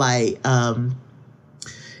highlight the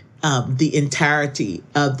entirety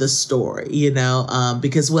of the story,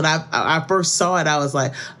 because when I first saw it, I was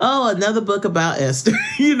like, oh, another book about Esther,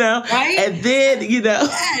 Right? And then, Yes.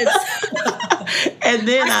 and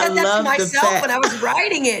then I said that to myself when I was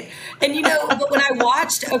writing it. And, but when I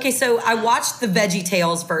watched the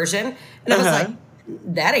VeggieTales version, and I was like,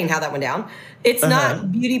 that ain't how that went down. It's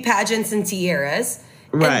not beauty pageants and tiaras.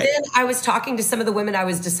 Right. And then I was talking to some of the women I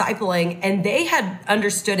was discipling, and they had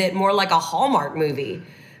understood it more like a Hallmark movie.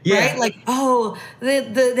 Yeah. Right? Like,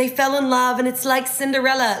 they fell in love and it's like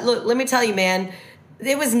Cinderella. Look, let me tell you, man,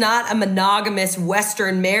 it was not a monogamous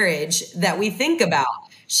Western marriage that we think about.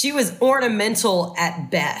 She was ornamental at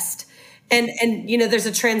best. And there's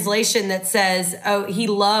a translation that says, oh, he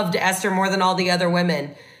loved Esther more than all the other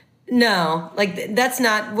women. No, that's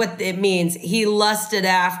not what it means. He lusted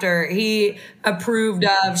after, he approved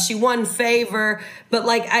of, she won favor. But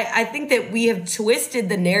I think that we have twisted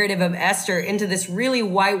the narrative of Esther into this really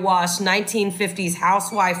whitewashed 1950s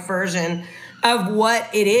housewife version of what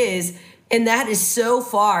it is. And that is so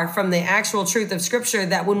far from the actual truth of scripture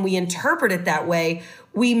that when we interpret it that way,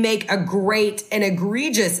 we make a great and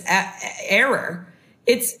egregious error.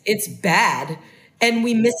 It's bad. And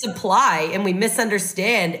we misapply and we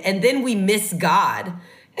misunderstand, and then we miss God.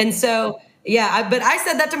 And so, but I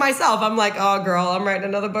said that to myself. I'm like, oh, girl, I'm writing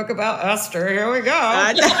another book about Esther. Here we go.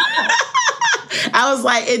 I was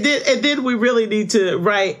like, and then we really need to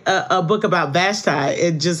write a book about Vashti,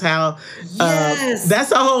 and just how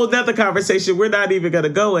that's a whole nother conversation. We're not even going to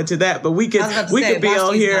go into that, but we could be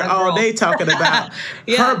on here all day talking about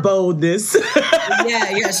her boldness.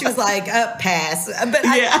 She was like, pass. But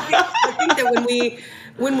I think that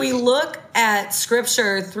when we look at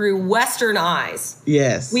scripture through Western eyes,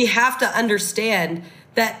 we have to understand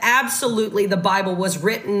that absolutely the Bible was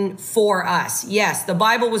written for us. Yes, the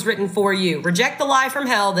Bible was written for you. Reject the lie from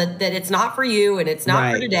hell that it's not for you and it's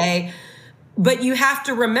not for today. But you have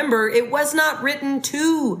to remember, it was not written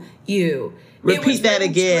to you. Repeat that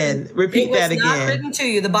again. Repeat that again. It was not written to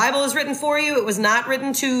you. The Bible is written for you. It was not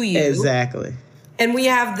written to you. Exactly. And we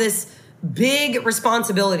have this big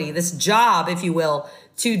responsibility, this job, if you will,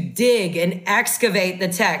 to dig and excavate the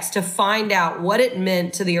text to find out what it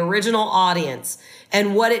meant to the original audience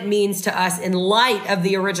and what it means to us in light of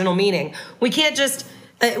the original meaning. We can't just,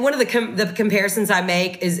 one of the comparisons I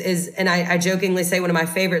make is, and I jokingly say one of my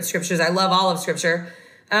favorite scriptures, I love all of scripture,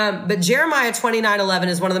 but Jeremiah 29:11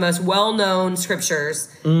 is one of the most well-known scriptures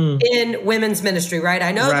in women's ministry, right?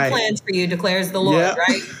 I know the plans for you, declares the Lord,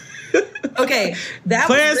 right? Okay. That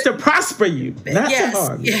plans to prosper you, not to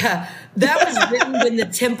harm you. Yeah. That was written when the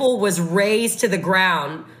temple was razed to the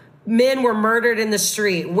ground. Men were murdered in the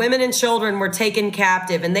street. Women and children were taken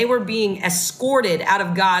captive, and they were being escorted out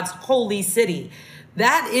of God's holy city.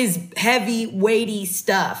 That is heavy, weighty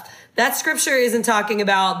stuff. That scripture isn't talking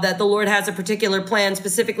about that the Lord has a particular plan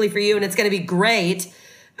specifically for you and it's going to be great.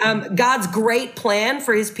 God's great plan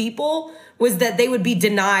for his people was that they would be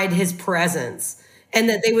denied his presence and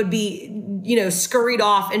that they would be, scurried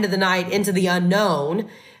off into the night, into the unknown.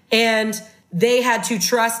 And they had to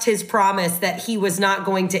trust his promise that he was not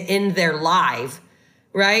going to end their life,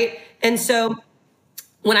 right? And so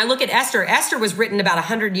when I look at Esther, Esther was written about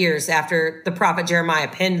 100 years after the prophet Jeremiah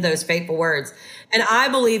penned those fateful words. And I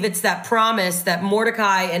believe it's that promise that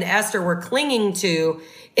Mordecai and Esther were clinging to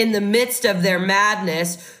in the midst of their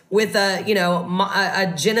madness with a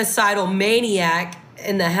genocidal maniac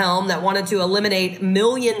in the helm that wanted to eliminate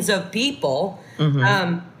millions of people.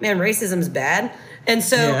 Man, racism's bad. And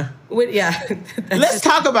so, let's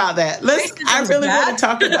talk about that. I really want to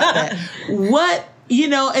talk about that.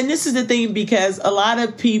 And this is the thing, because a lot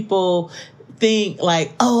of people think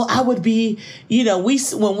like, oh, I would be,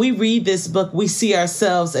 when we read this book, we see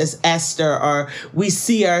ourselves as Esther, or we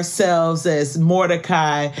see ourselves as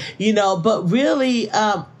Mordecai, but really,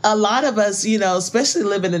 a lot of us, especially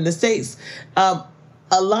living in the States,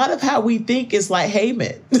 a lot of how we think is like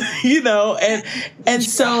Haman, and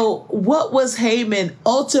so what was Haman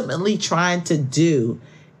ultimately trying to do,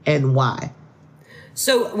 and why?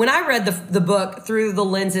 So when I read the book through the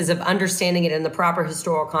lenses of understanding it in the proper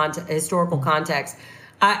historical context,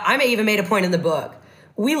 I may even made a point in the book.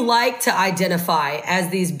 We like to identify as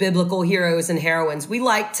these biblical heroes and heroines. We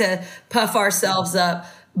like to puff ourselves up.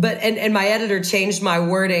 But and my editor changed my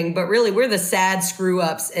wording, but really we're the sad screw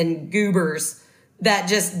ups and goobers that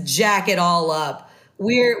just jack it all up.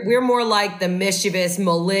 We're more like the mischievous,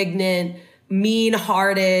 malignant,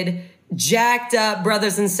 mean-hearted, jacked up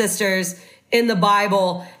brothers and sisters in the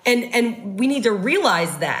Bible, and we need to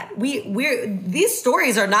realize that these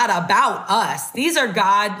stories are not about us. These are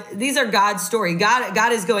God's story.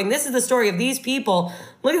 God is going, this is the story of these people.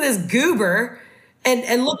 Look at this goober,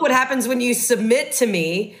 and look what happens when you submit to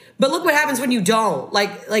me. But look what happens when you don't.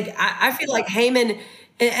 I feel like Haman.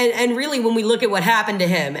 And really, when we look at what happened to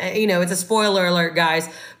him, it's a spoiler alert, guys.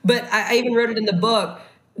 But I even wrote it in the book.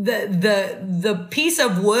 The piece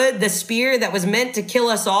of wood, the spear that was meant to kill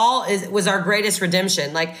us all, was our greatest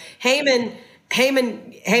redemption. Like Haman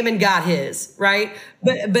got his, right?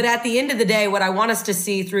 But at the end of the day, what I want us to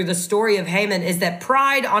see through the story of Haman is that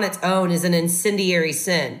pride on its own is an incendiary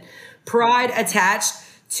sin. Pride attached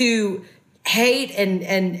to hate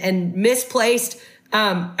and misplaced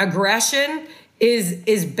aggression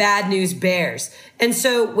is bad news bears. And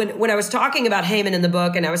so when I was talking about Haman in the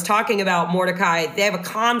book and I was talking about Mordecai, they have a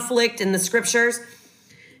conflict in the scriptures.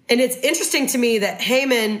 And it's interesting to me that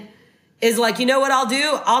Haman is like, you know what I'll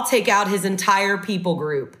do? I'll take out his entire people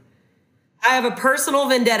group. I have a personal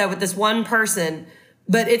vendetta with this one person,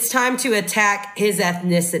 but it's time to attack his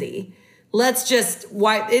ethnicity. Let's just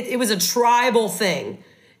wipe it. It was a tribal thing.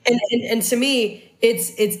 And to me,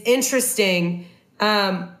 it's interesting,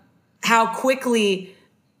 how quickly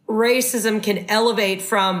racism can elevate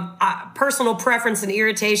from personal preference and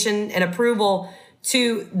irritation and approval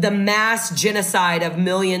to the mass genocide of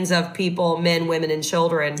millions of people, men, women, and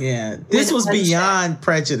children. Yeah, this was beyond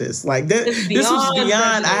prejudice. Like this was beyond.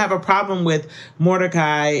 Prejudice. I have a problem with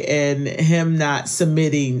Mordecai and him not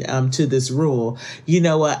submitting to this rule. You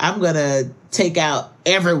know what? I'm gonna take out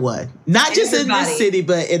everyone, not just in this city,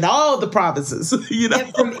 but in all the provinces.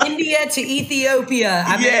 From India to Ethiopia.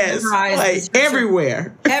 Yes, like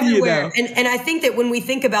everywhere. Everywhere. And I think that when we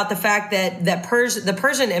think about the fact that the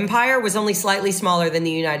Persian Empire was only slightly smaller than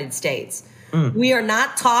the United States, we are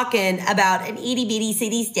not talking about an itty bitty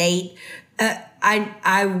city state.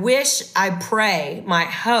 I pray, my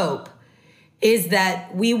hope is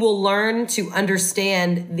that we will learn to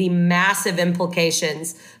understand the massive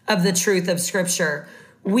implications of the truth of Scripture.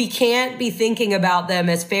 We can't be thinking about them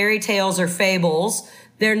as fairy tales or fables.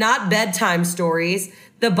 They're not bedtime stories.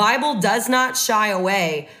 The Bible does not shy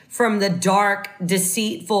away from the dark,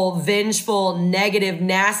 deceitful, vengeful, negative,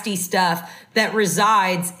 nasty stuff that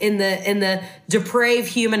resides in the depraved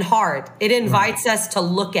human heart. It invites us to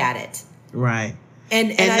look at it. Right.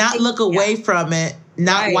 And not look away from it,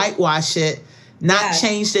 not whitewash it, not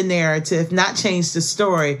change the narrative, not change the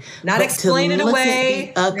story. Not explain it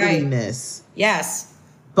away. At the ugliness. Right. Yes.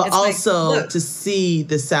 But it's also to see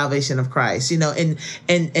the salvation of Christ, and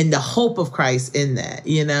the hope of Christ in that,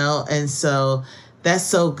 and so that's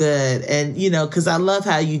so good. And, because I love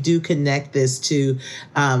how you do connect this to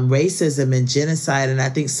racism and genocide. And I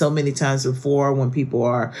think so many times before when people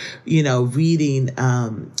are, reading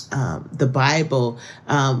the Bible,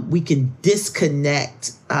 we can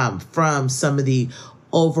disconnect from some of the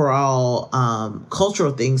overall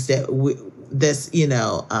cultural things that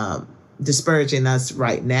disparaging us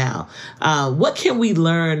right now. What can we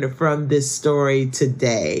learn from this story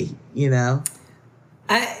today?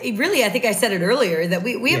 I think I said it earlier, that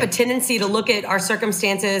we have a tendency to look at our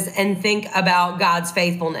circumstances and think about God's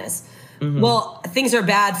faithfulness. Mm-hmm. Well, things are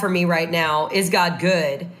bad for me right now. Is God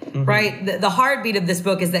good? Mm-hmm. Right? The heartbeat of this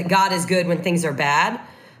book is that God is good when things are bad.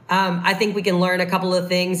 I think we can learn a couple of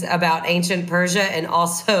things about ancient Persia and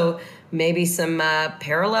also maybe some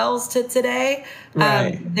parallels to today.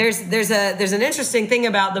 Right. There's an interesting thing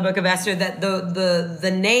about the book of Esther, that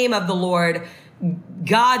the name of the Lord,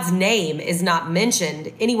 God's name, is not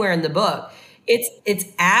mentioned anywhere in the book. It's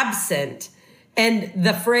absent. And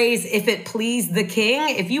the phrase, if it pleased the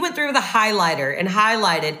king, if you went through the highlighter and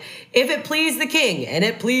highlighted, if it pleased the king, and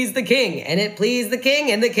it pleased the king, and it pleased the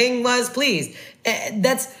king, and the king was pleased,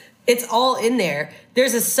 it's all in there.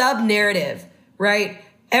 There's a sub-narrative, right?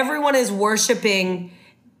 Everyone is worshiping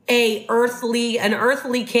an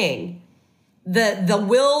earthly king. The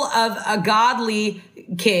will of a godly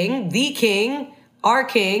king, the king, our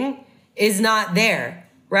king, is not there,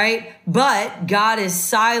 right? But God is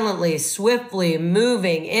silently, swiftly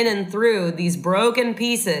moving in and through these broken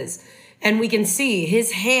pieces. And we can see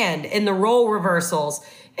his hand in the role reversals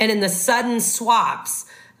and in the sudden swaps.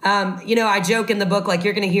 I joke in the book, like,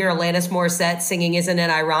 you're going to hear Alanis Morissette singing "Isn't It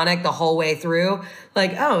Ironic" the whole way through.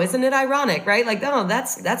 Like, oh, isn't it ironic, right? Like, oh,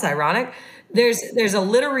 that's ironic. There's a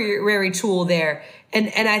literary tool there.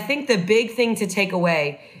 And I think the big thing to take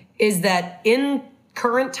away is that in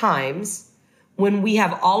current times, when we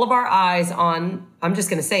have all of our eyes on, I'm just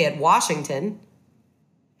going to say it, Washington,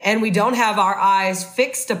 and we don't have our eyes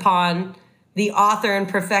fixed upon the author and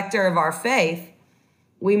perfecter of our faith,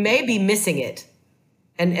 we may be missing it.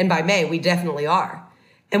 And by may, we definitely are.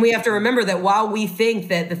 And we have to remember that while we think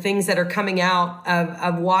that the things that are coming out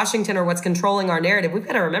of Washington are what's controlling our narrative, we've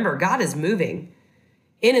got to remember God is moving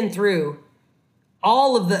in and through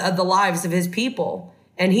all of the lives of his people.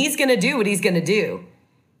 And he's going to do what he's going to do.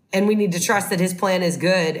 And we need to trust that his plan is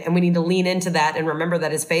good. And we need to lean into that and remember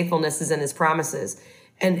that his faithfulness is in his promises.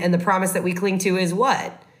 And the promise that we cling to is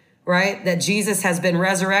what? Right? That Jesus has been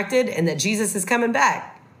resurrected and that Jesus is coming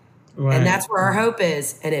back. Right. And that's where our hope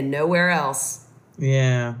is, and in nowhere else.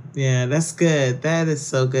 Yeah, that's good. That is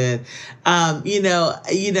so good. Going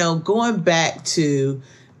back to,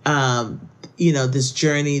 this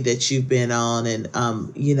journey that you've been on, and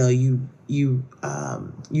you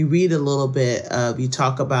read a little bit of, you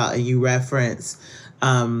talk about and you reference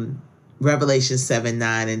Revelation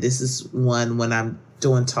 7:9, and this is one when I'm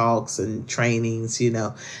doing talks and trainings,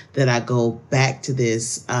 that I go back to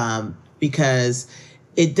this because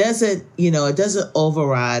it doesn't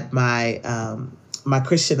override my my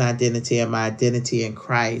Christian identity and my identity in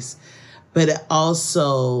Christ, but it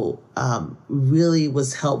also really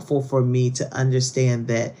was helpful for me to understand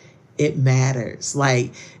that it matters.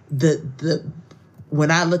 Like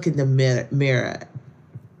when I look in the mirror,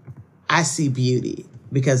 I see beauty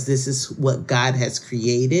because this is what God has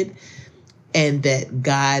created, and that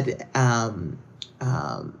God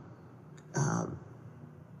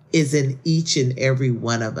is in each and every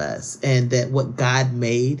one of us, and that what God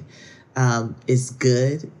made is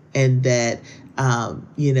good, and that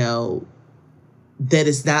that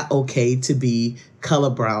it's not okay to be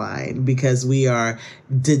colorblind because we are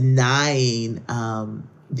denying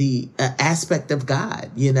the aspect of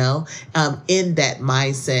God, in that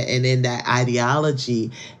mindset and in that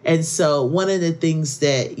ideology. And so one of the things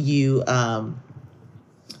that you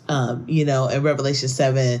in Revelation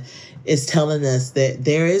 7 is telling us that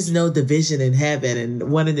there is no division in heaven.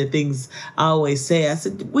 And one of the things I always say, I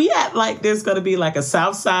said, we act like there's going to be like a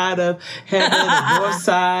south side of heaven, a north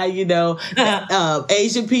side,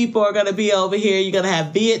 Asian people are going to be over here. You're going to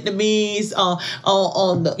have Vietnamese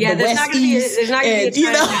on the west, east. There's not going to be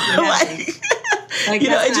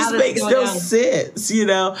it just makes no sense,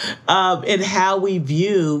 in how we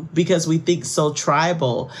view, because we think so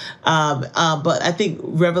tribal. But I think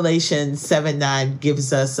Revelation 7:9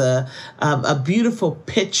 gives us a beautiful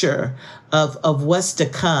picture of what's to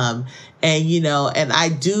come. And, and I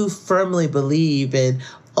do firmly believe in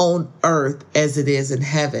on earth as it is in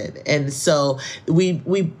heaven. And so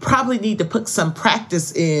we probably need to put some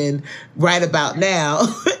practice in right about now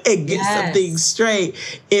and get some things straight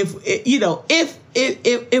if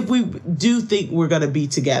we do think we're going to be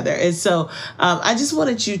together. And so I just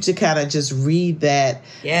wanted you to kind of just read that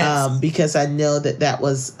because I know that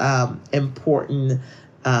was important,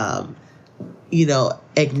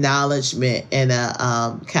 acknowledgement and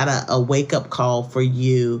a kind of a wake up call for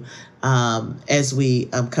you as we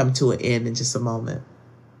come to an end in just a moment.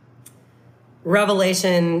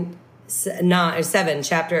 Revelation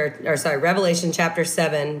Revelation chapter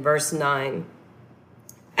 7, verse 9.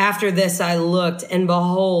 After this I looked, and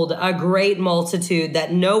behold, a great multitude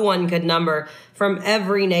that no one could number, from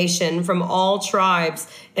every nation, from all tribes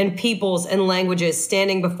and peoples and languages,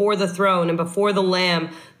 standing before the throne and before the Lamb,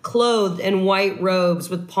 clothed in white robes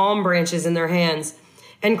with palm branches in their hands,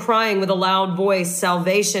 and crying with a loud voice,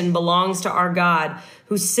 "Salvation belongs to our God,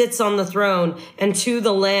 who sits on the throne, and to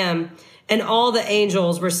the Lamb." And all the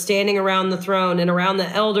angels were standing around the throne and around the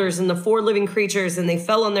elders and the four living creatures, and they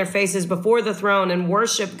fell on their faces before the throne and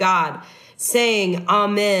worshiped God, saying,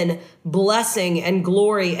 "Amen, blessing and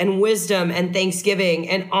glory and wisdom and thanksgiving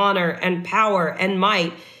and honor and power and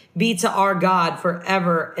might be to our God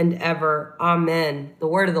forever and ever. Amen." The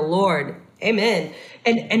word of the Lord. Amen.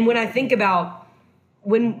 And when I think about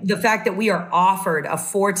the fact that we are offered a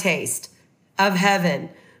foretaste of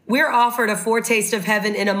heaven, we're offered a foretaste of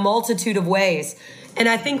heaven in a multitude of ways. And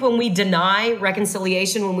I think when we deny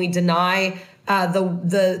reconciliation, when we deny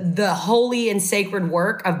the holy and sacred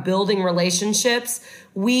work of building relationships,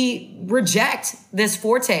 we reject this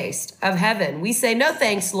foretaste of heaven. We say, "No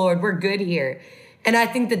thanks, Lord, we're good here." And I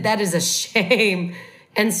think that is a shame.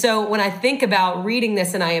 And so when I think about reading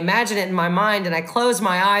this and I imagine it in my mind and I close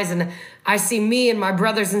my eyes and I see me and my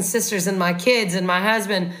brothers and sisters and my kids and my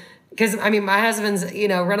husband, because I mean, my husband's,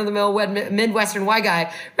 run-of-the-mill Midwestern white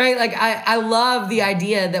guy, right? Like I love the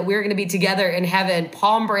idea that we're going to be together in heaven,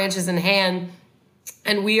 palm branches in hand,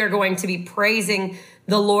 and we are going to be praising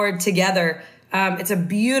the Lord together. It's a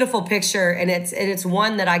beautiful picture, and it's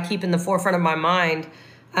one that I keep in the forefront of my mind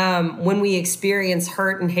when we experience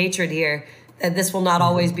hurt and hatred here, that this will not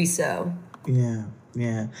always be so. Yeah.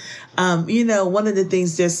 Yeah. One of the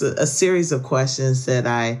things, just a series of questions that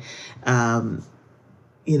I,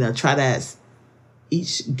 try to ask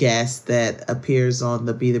each guest that appears on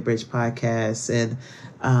the Be the Bridge podcast. And,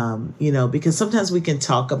 because sometimes we can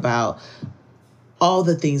talk about all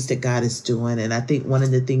the things that God is doing. And I think one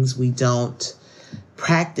of the things we don't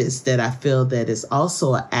practice that I feel that is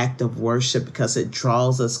also an act of worship, because it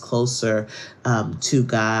draws us closer to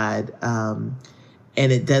God.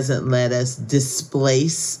 And it doesn't let us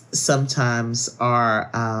displace sometimes our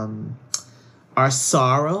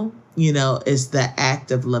sorrow, is the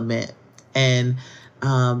act of lament. And,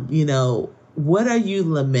 what are you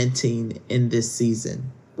lamenting in this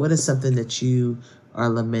season? What is something that you are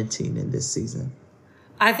lamenting in this season?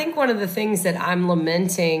 I think one of the things that I'm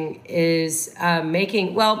lamenting is let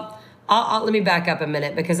me back up a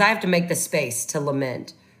minute, because I have to make the space to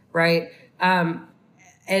lament, right?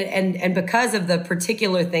 And because of the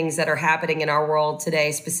particular things that are happening in our world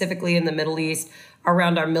today, specifically in the Middle East,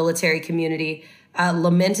 around our military community,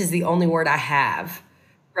 lament is the only word I have,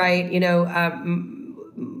 right?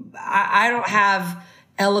 I don't have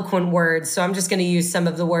eloquent words, so I'm just going to use some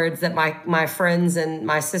of the words that my friends and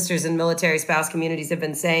my sisters in military spouse communities have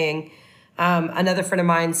been saying. Another friend of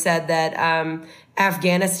mine said that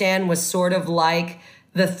Afghanistan was sort of like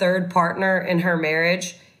the third partner in her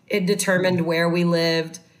marriage. It determined where we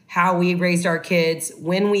lived, how we raised our kids,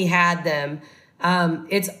 when we had them.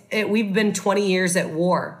 We've been 20 years at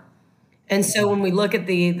war. And so when we look at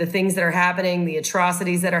the things that are happening, the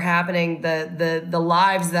atrocities that are happening, the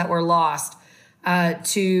lives that were lost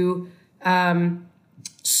to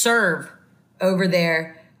serve over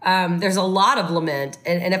there, there's a lot of lament.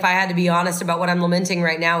 And if I had to be honest about what I'm lamenting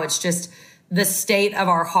right now, it's just the state of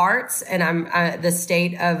our hearts, and the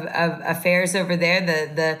state of affairs over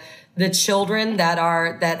there, the children that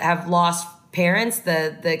have lost parents,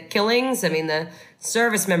 the killings. I mean, the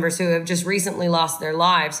service members who have just recently lost their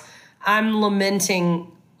lives. I'm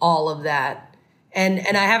lamenting all of that, and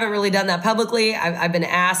I haven't really done that publicly. I've been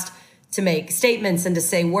asked to make statements and to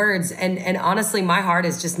say words, and honestly, my heart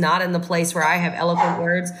is just not in the place where I have eloquent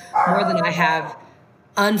words more than I have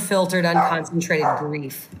unfiltered, unconcentrated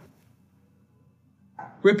grief.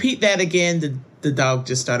 Repeat that again. The dog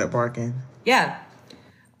just started barking. Yeah.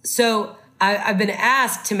 So I've been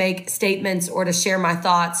asked to make statements or to share my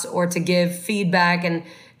thoughts or to give feedback.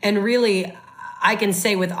 And really, I can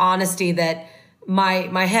say with honesty that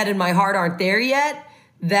my head and my heart aren't there yet,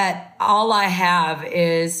 that all I have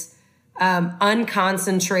is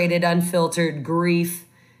unconcentrated, unfiltered grief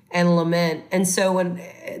and lament. And so when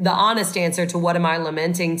the honest answer to what am I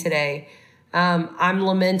lamenting today, I'm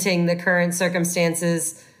lamenting the current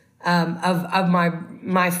circumstances of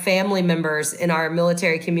my family members in our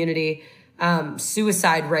military community.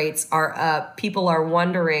 Suicide rates are up. People are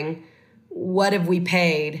wondering, what have we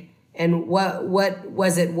paid, and what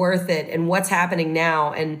was it worth it, and what's happening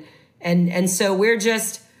now? And so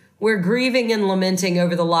we're grieving and lamenting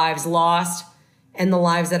over the lives lost and the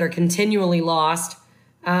lives that are continually lost.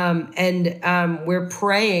 We're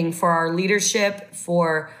praying for our leadership,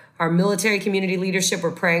 for our military community leadership.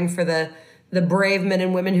 We're praying for the brave men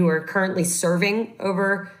and women who are currently serving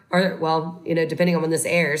over, or, well, depending on when this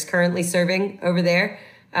airs, currently serving over there.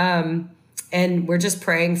 And we're just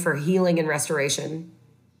praying for healing and restoration.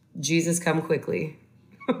 Jesus, come quickly.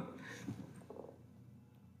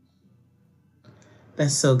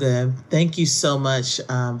 That's so good. Thank you so much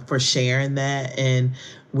for sharing that. And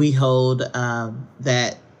we hold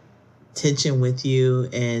that tension with you.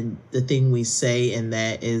 And the thing we say in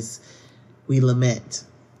that is we lament,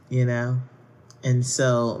 And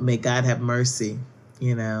so may God have mercy,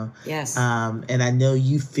 Yes. And I know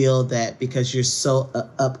you feel that because you're so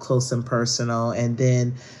up close and personal. And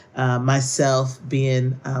then myself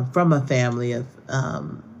being from a family of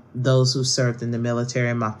those who served in the military,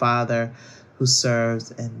 and my father who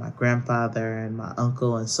served, and my grandfather and my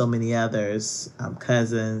uncle and so many others,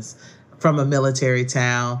 cousins from a military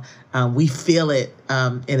town. We feel it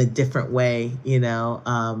in a different way,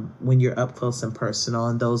 when you're up close and personal.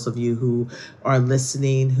 And those of you who are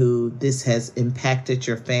listening, who this has impacted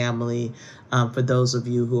your family, for those of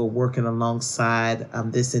you who are working alongside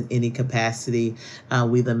this in any capacity,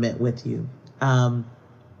 we lament with you.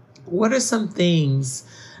 What are some things,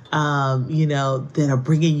 that are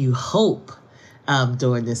bringing you hope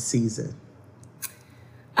during this season?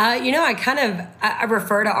 I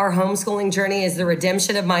refer to our homeschooling journey as the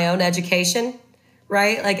redemption of my own education,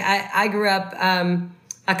 right? Like I grew up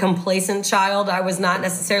a complacent child. I was not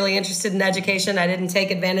necessarily interested in education. I didn't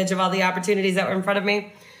take advantage of all the opportunities that were in front of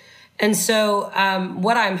me. And so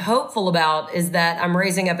what I'm hopeful about is that I'm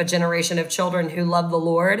raising up a generation of children who love the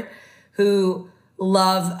Lord, who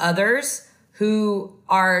love others, who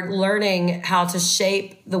are learning how to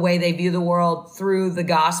shape the way they view the world through the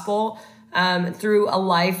gospel, through a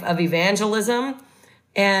life of evangelism.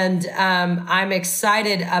 And I'm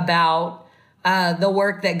excited about the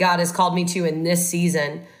work that God has called me to in this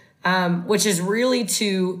season, which is really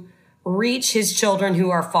to reach his children who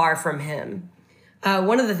are far from him.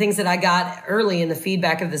 One of the things that I got early in the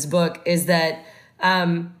feedback of this book is that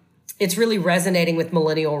it's really resonating with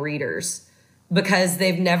millennial readers because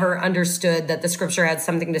they've never understood that the scripture had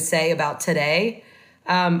something to say about today.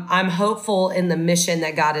 I'm hopeful in the mission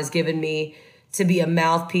that God has given me to be a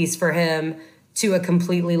mouthpiece for him to a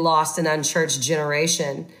completely lost and unchurched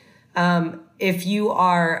generation. If you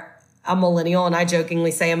are a millennial, and I jokingly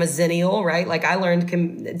say I'm a zennial, right? Like I learned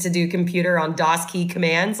to do computer on DOS key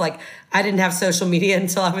commands. Like I didn't have social media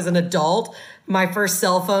until I was an adult. My first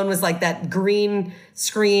cell phone was like that green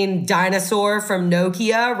screen dinosaur from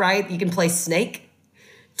Nokia, right? You can play Snake.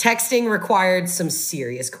 Texting required some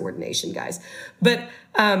serious coordination, guys. But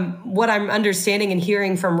what I'm understanding and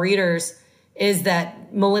hearing from readers is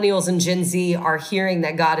that millennials and Gen Z are hearing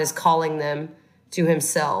that God is calling them to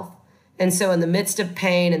himself. And so in the midst of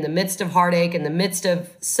pain, in the midst of heartache, in the midst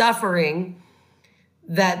of suffering,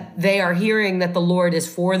 that they are hearing that the Lord is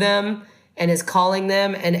for them and is calling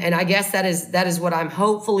them. And I guess that is what I'm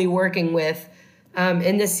hopefully working with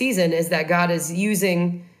in this season, is that God is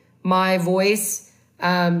using my voice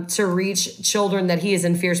to reach children that he is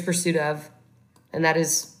in fierce pursuit of. And that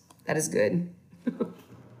is good.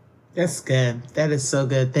 That's good. That is so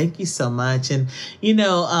good. Thank you so much. And,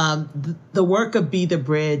 the work of Be the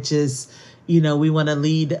Bridge is, we want to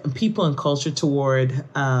lead people and culture toward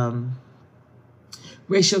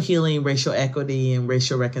racial healing, racial equity, and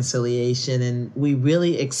racial reconciliation. And we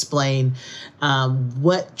really explain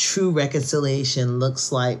what true reconciliation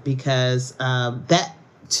looks like, because that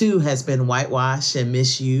too has been whitewashed and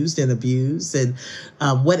misused and abused, and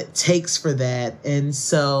what it takes for that. And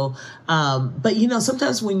so, but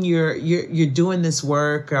sometimes when you're doing this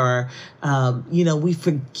work, or we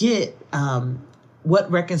forget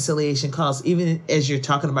what reconciliation costs, even as you're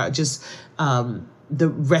talking about just the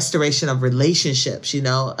restoration of relationships,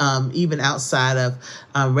 even outside of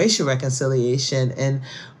racial reconciliation. And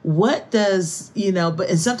what does,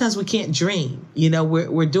 and sometimes we can't dream,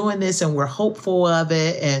 we're doing this and we're hopeful of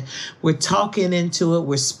it, and we're talking into it,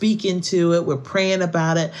 we're speaking to it, we're praying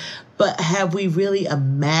about it. But have we really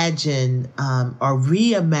imagined or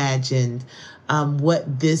reimagined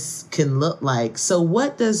what this can look like? So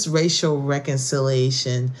what does racial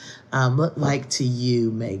reconciliation look like to you,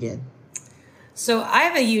 Megan? So I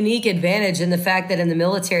have a unique advantage in the fact that in the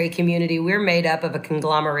military community, we're made up of a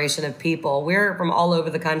conglomeration of people. We're from all over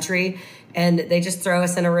the country, and they just throw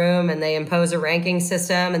us in a room and they impose a ranking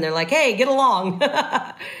system, and they're like, hey, get along.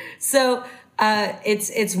 So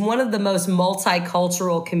it's one of the most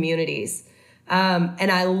multicultural communities. And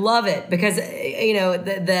I love it because,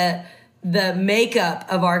 the makeup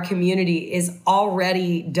of our community is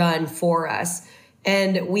already done for us.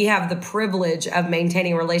 And we have the privilege of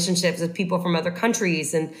maintaining relationships with people from other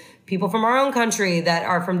countries and people from our own country that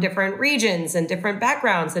are from different regions and different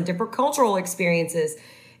backgrounds and different cultural experiences.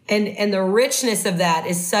 And the richness of that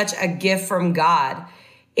is such a gift from God.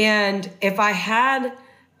 And if I had,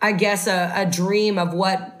 I guess, a dream of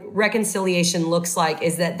what reconciliation looks like,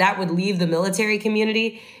 is that would leave the military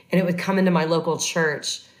community and it would come into my local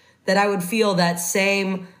church, that I would feel that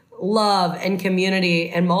same love and community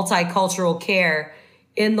and multicultural care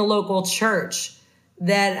in the local church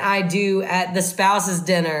that I do at the spouses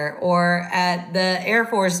dinner or at the Air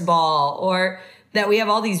Force Ball, or that we have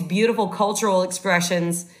all these beautiful cultural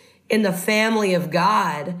expressions in the family of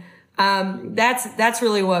God. That's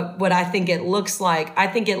really what I think it looks like. I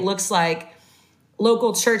think it looks like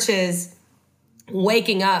local churches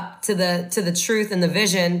waking up to the truth and the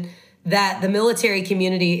vision that the military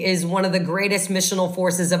community is one of the greatest missional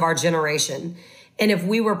forces of our generation. And if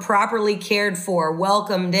we were properly cared for,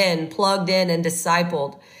 welcomed in, plugged in, and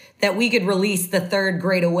discipled, that we could release the third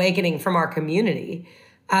great awakening from our community.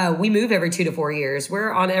 We move every 2 to 4 years.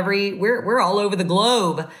 We're all over the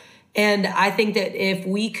globe. And I think that if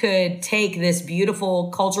we could take this beautiful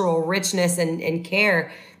cultural richness and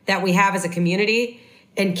care that we have as a community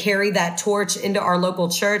and carry that torch into our local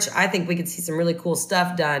church, I think we could see some really cool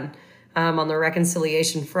stuff done on the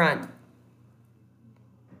reconciliation front.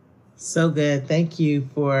 So good. Thank you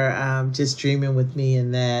for just dreaming with me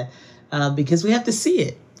in that, because we have to see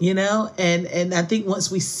it, and I think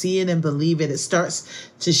once we see it and believe it, it starts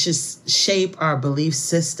to just shape our belief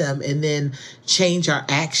system and then change our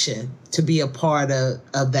action to be a part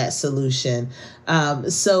of that solution.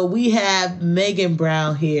 So we have Megan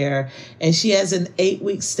Brown here, and she has an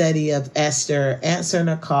 8-week study of Esther answering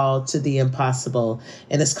a call to the impossible,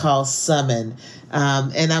 and it's called Summon.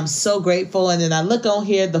 And I'm so grateful. And then I look on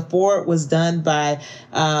here, the foreword was done by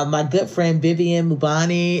my good friend Vivian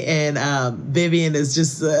Mubani, and Vivian is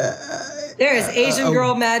just there is Asian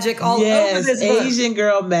girl magic all over this book. Yes, Asian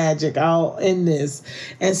girl magic all in this.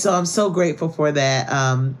 And so I'm so grateful for that.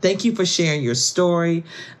 Thank you for sharing your story.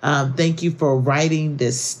 Thank you for writing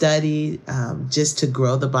this study just to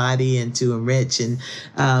grow the body and to enrich. And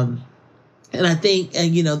I think,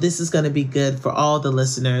 this is going to be good for all the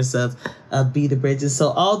listeners of Be the Bridge. And so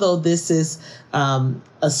although this is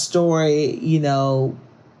a story,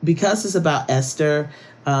 because it's about Esther,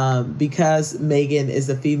 because Megan is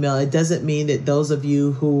a female, it doesn't mean that those of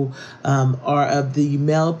you who are of the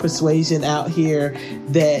male persuasion out here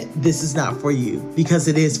that this is not for you, because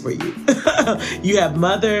it is for you. You have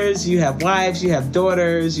mothers, you have wives, you have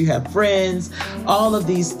daughters, you have friends, all of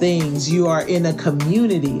these things. You are in a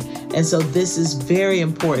community. And so this is very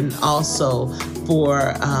important also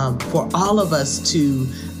for all of us to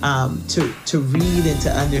read and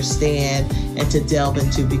to understand and to delve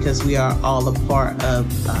into, because we are all a part of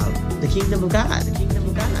the kingdom of God. The kingdom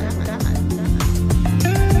of God.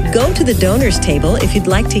 Go to the donors table if you'd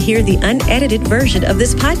like to hear the unedited version of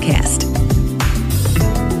this podcast.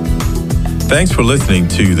 Thanks for listening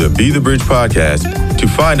to the Be the Bridge podcast. To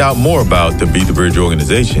find out more about the Be the Bridge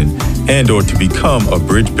organization and or to become a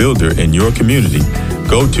bridge builder in your community,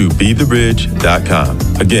 go to BeTheBridge.com.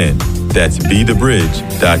 Again, that's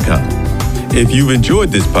BeTheBridge.com. If you've enjoyed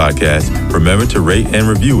this podcast, remember to rate and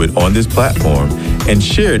review it on this platform and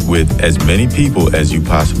share it with as many people as you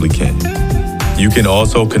possibly can. You can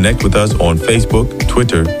also connect with us on Facebook,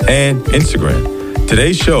 Twitter, and Instagram.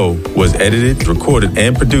 Today's show was edited, recorded,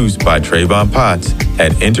 and produced by Trayvon Potts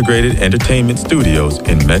at Integrated Entertainment Studios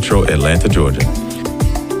in Metro Atlanta, Georgia.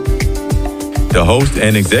 The host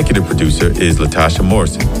and executive producer is Latasha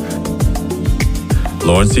Morrison.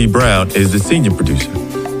 Lauren C. Brown is the senior producer.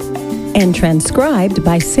 And transcribed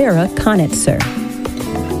by Sarah Konitzer.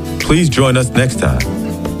 Please join us next time.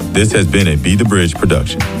 This has been a Be the Bridge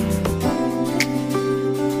production.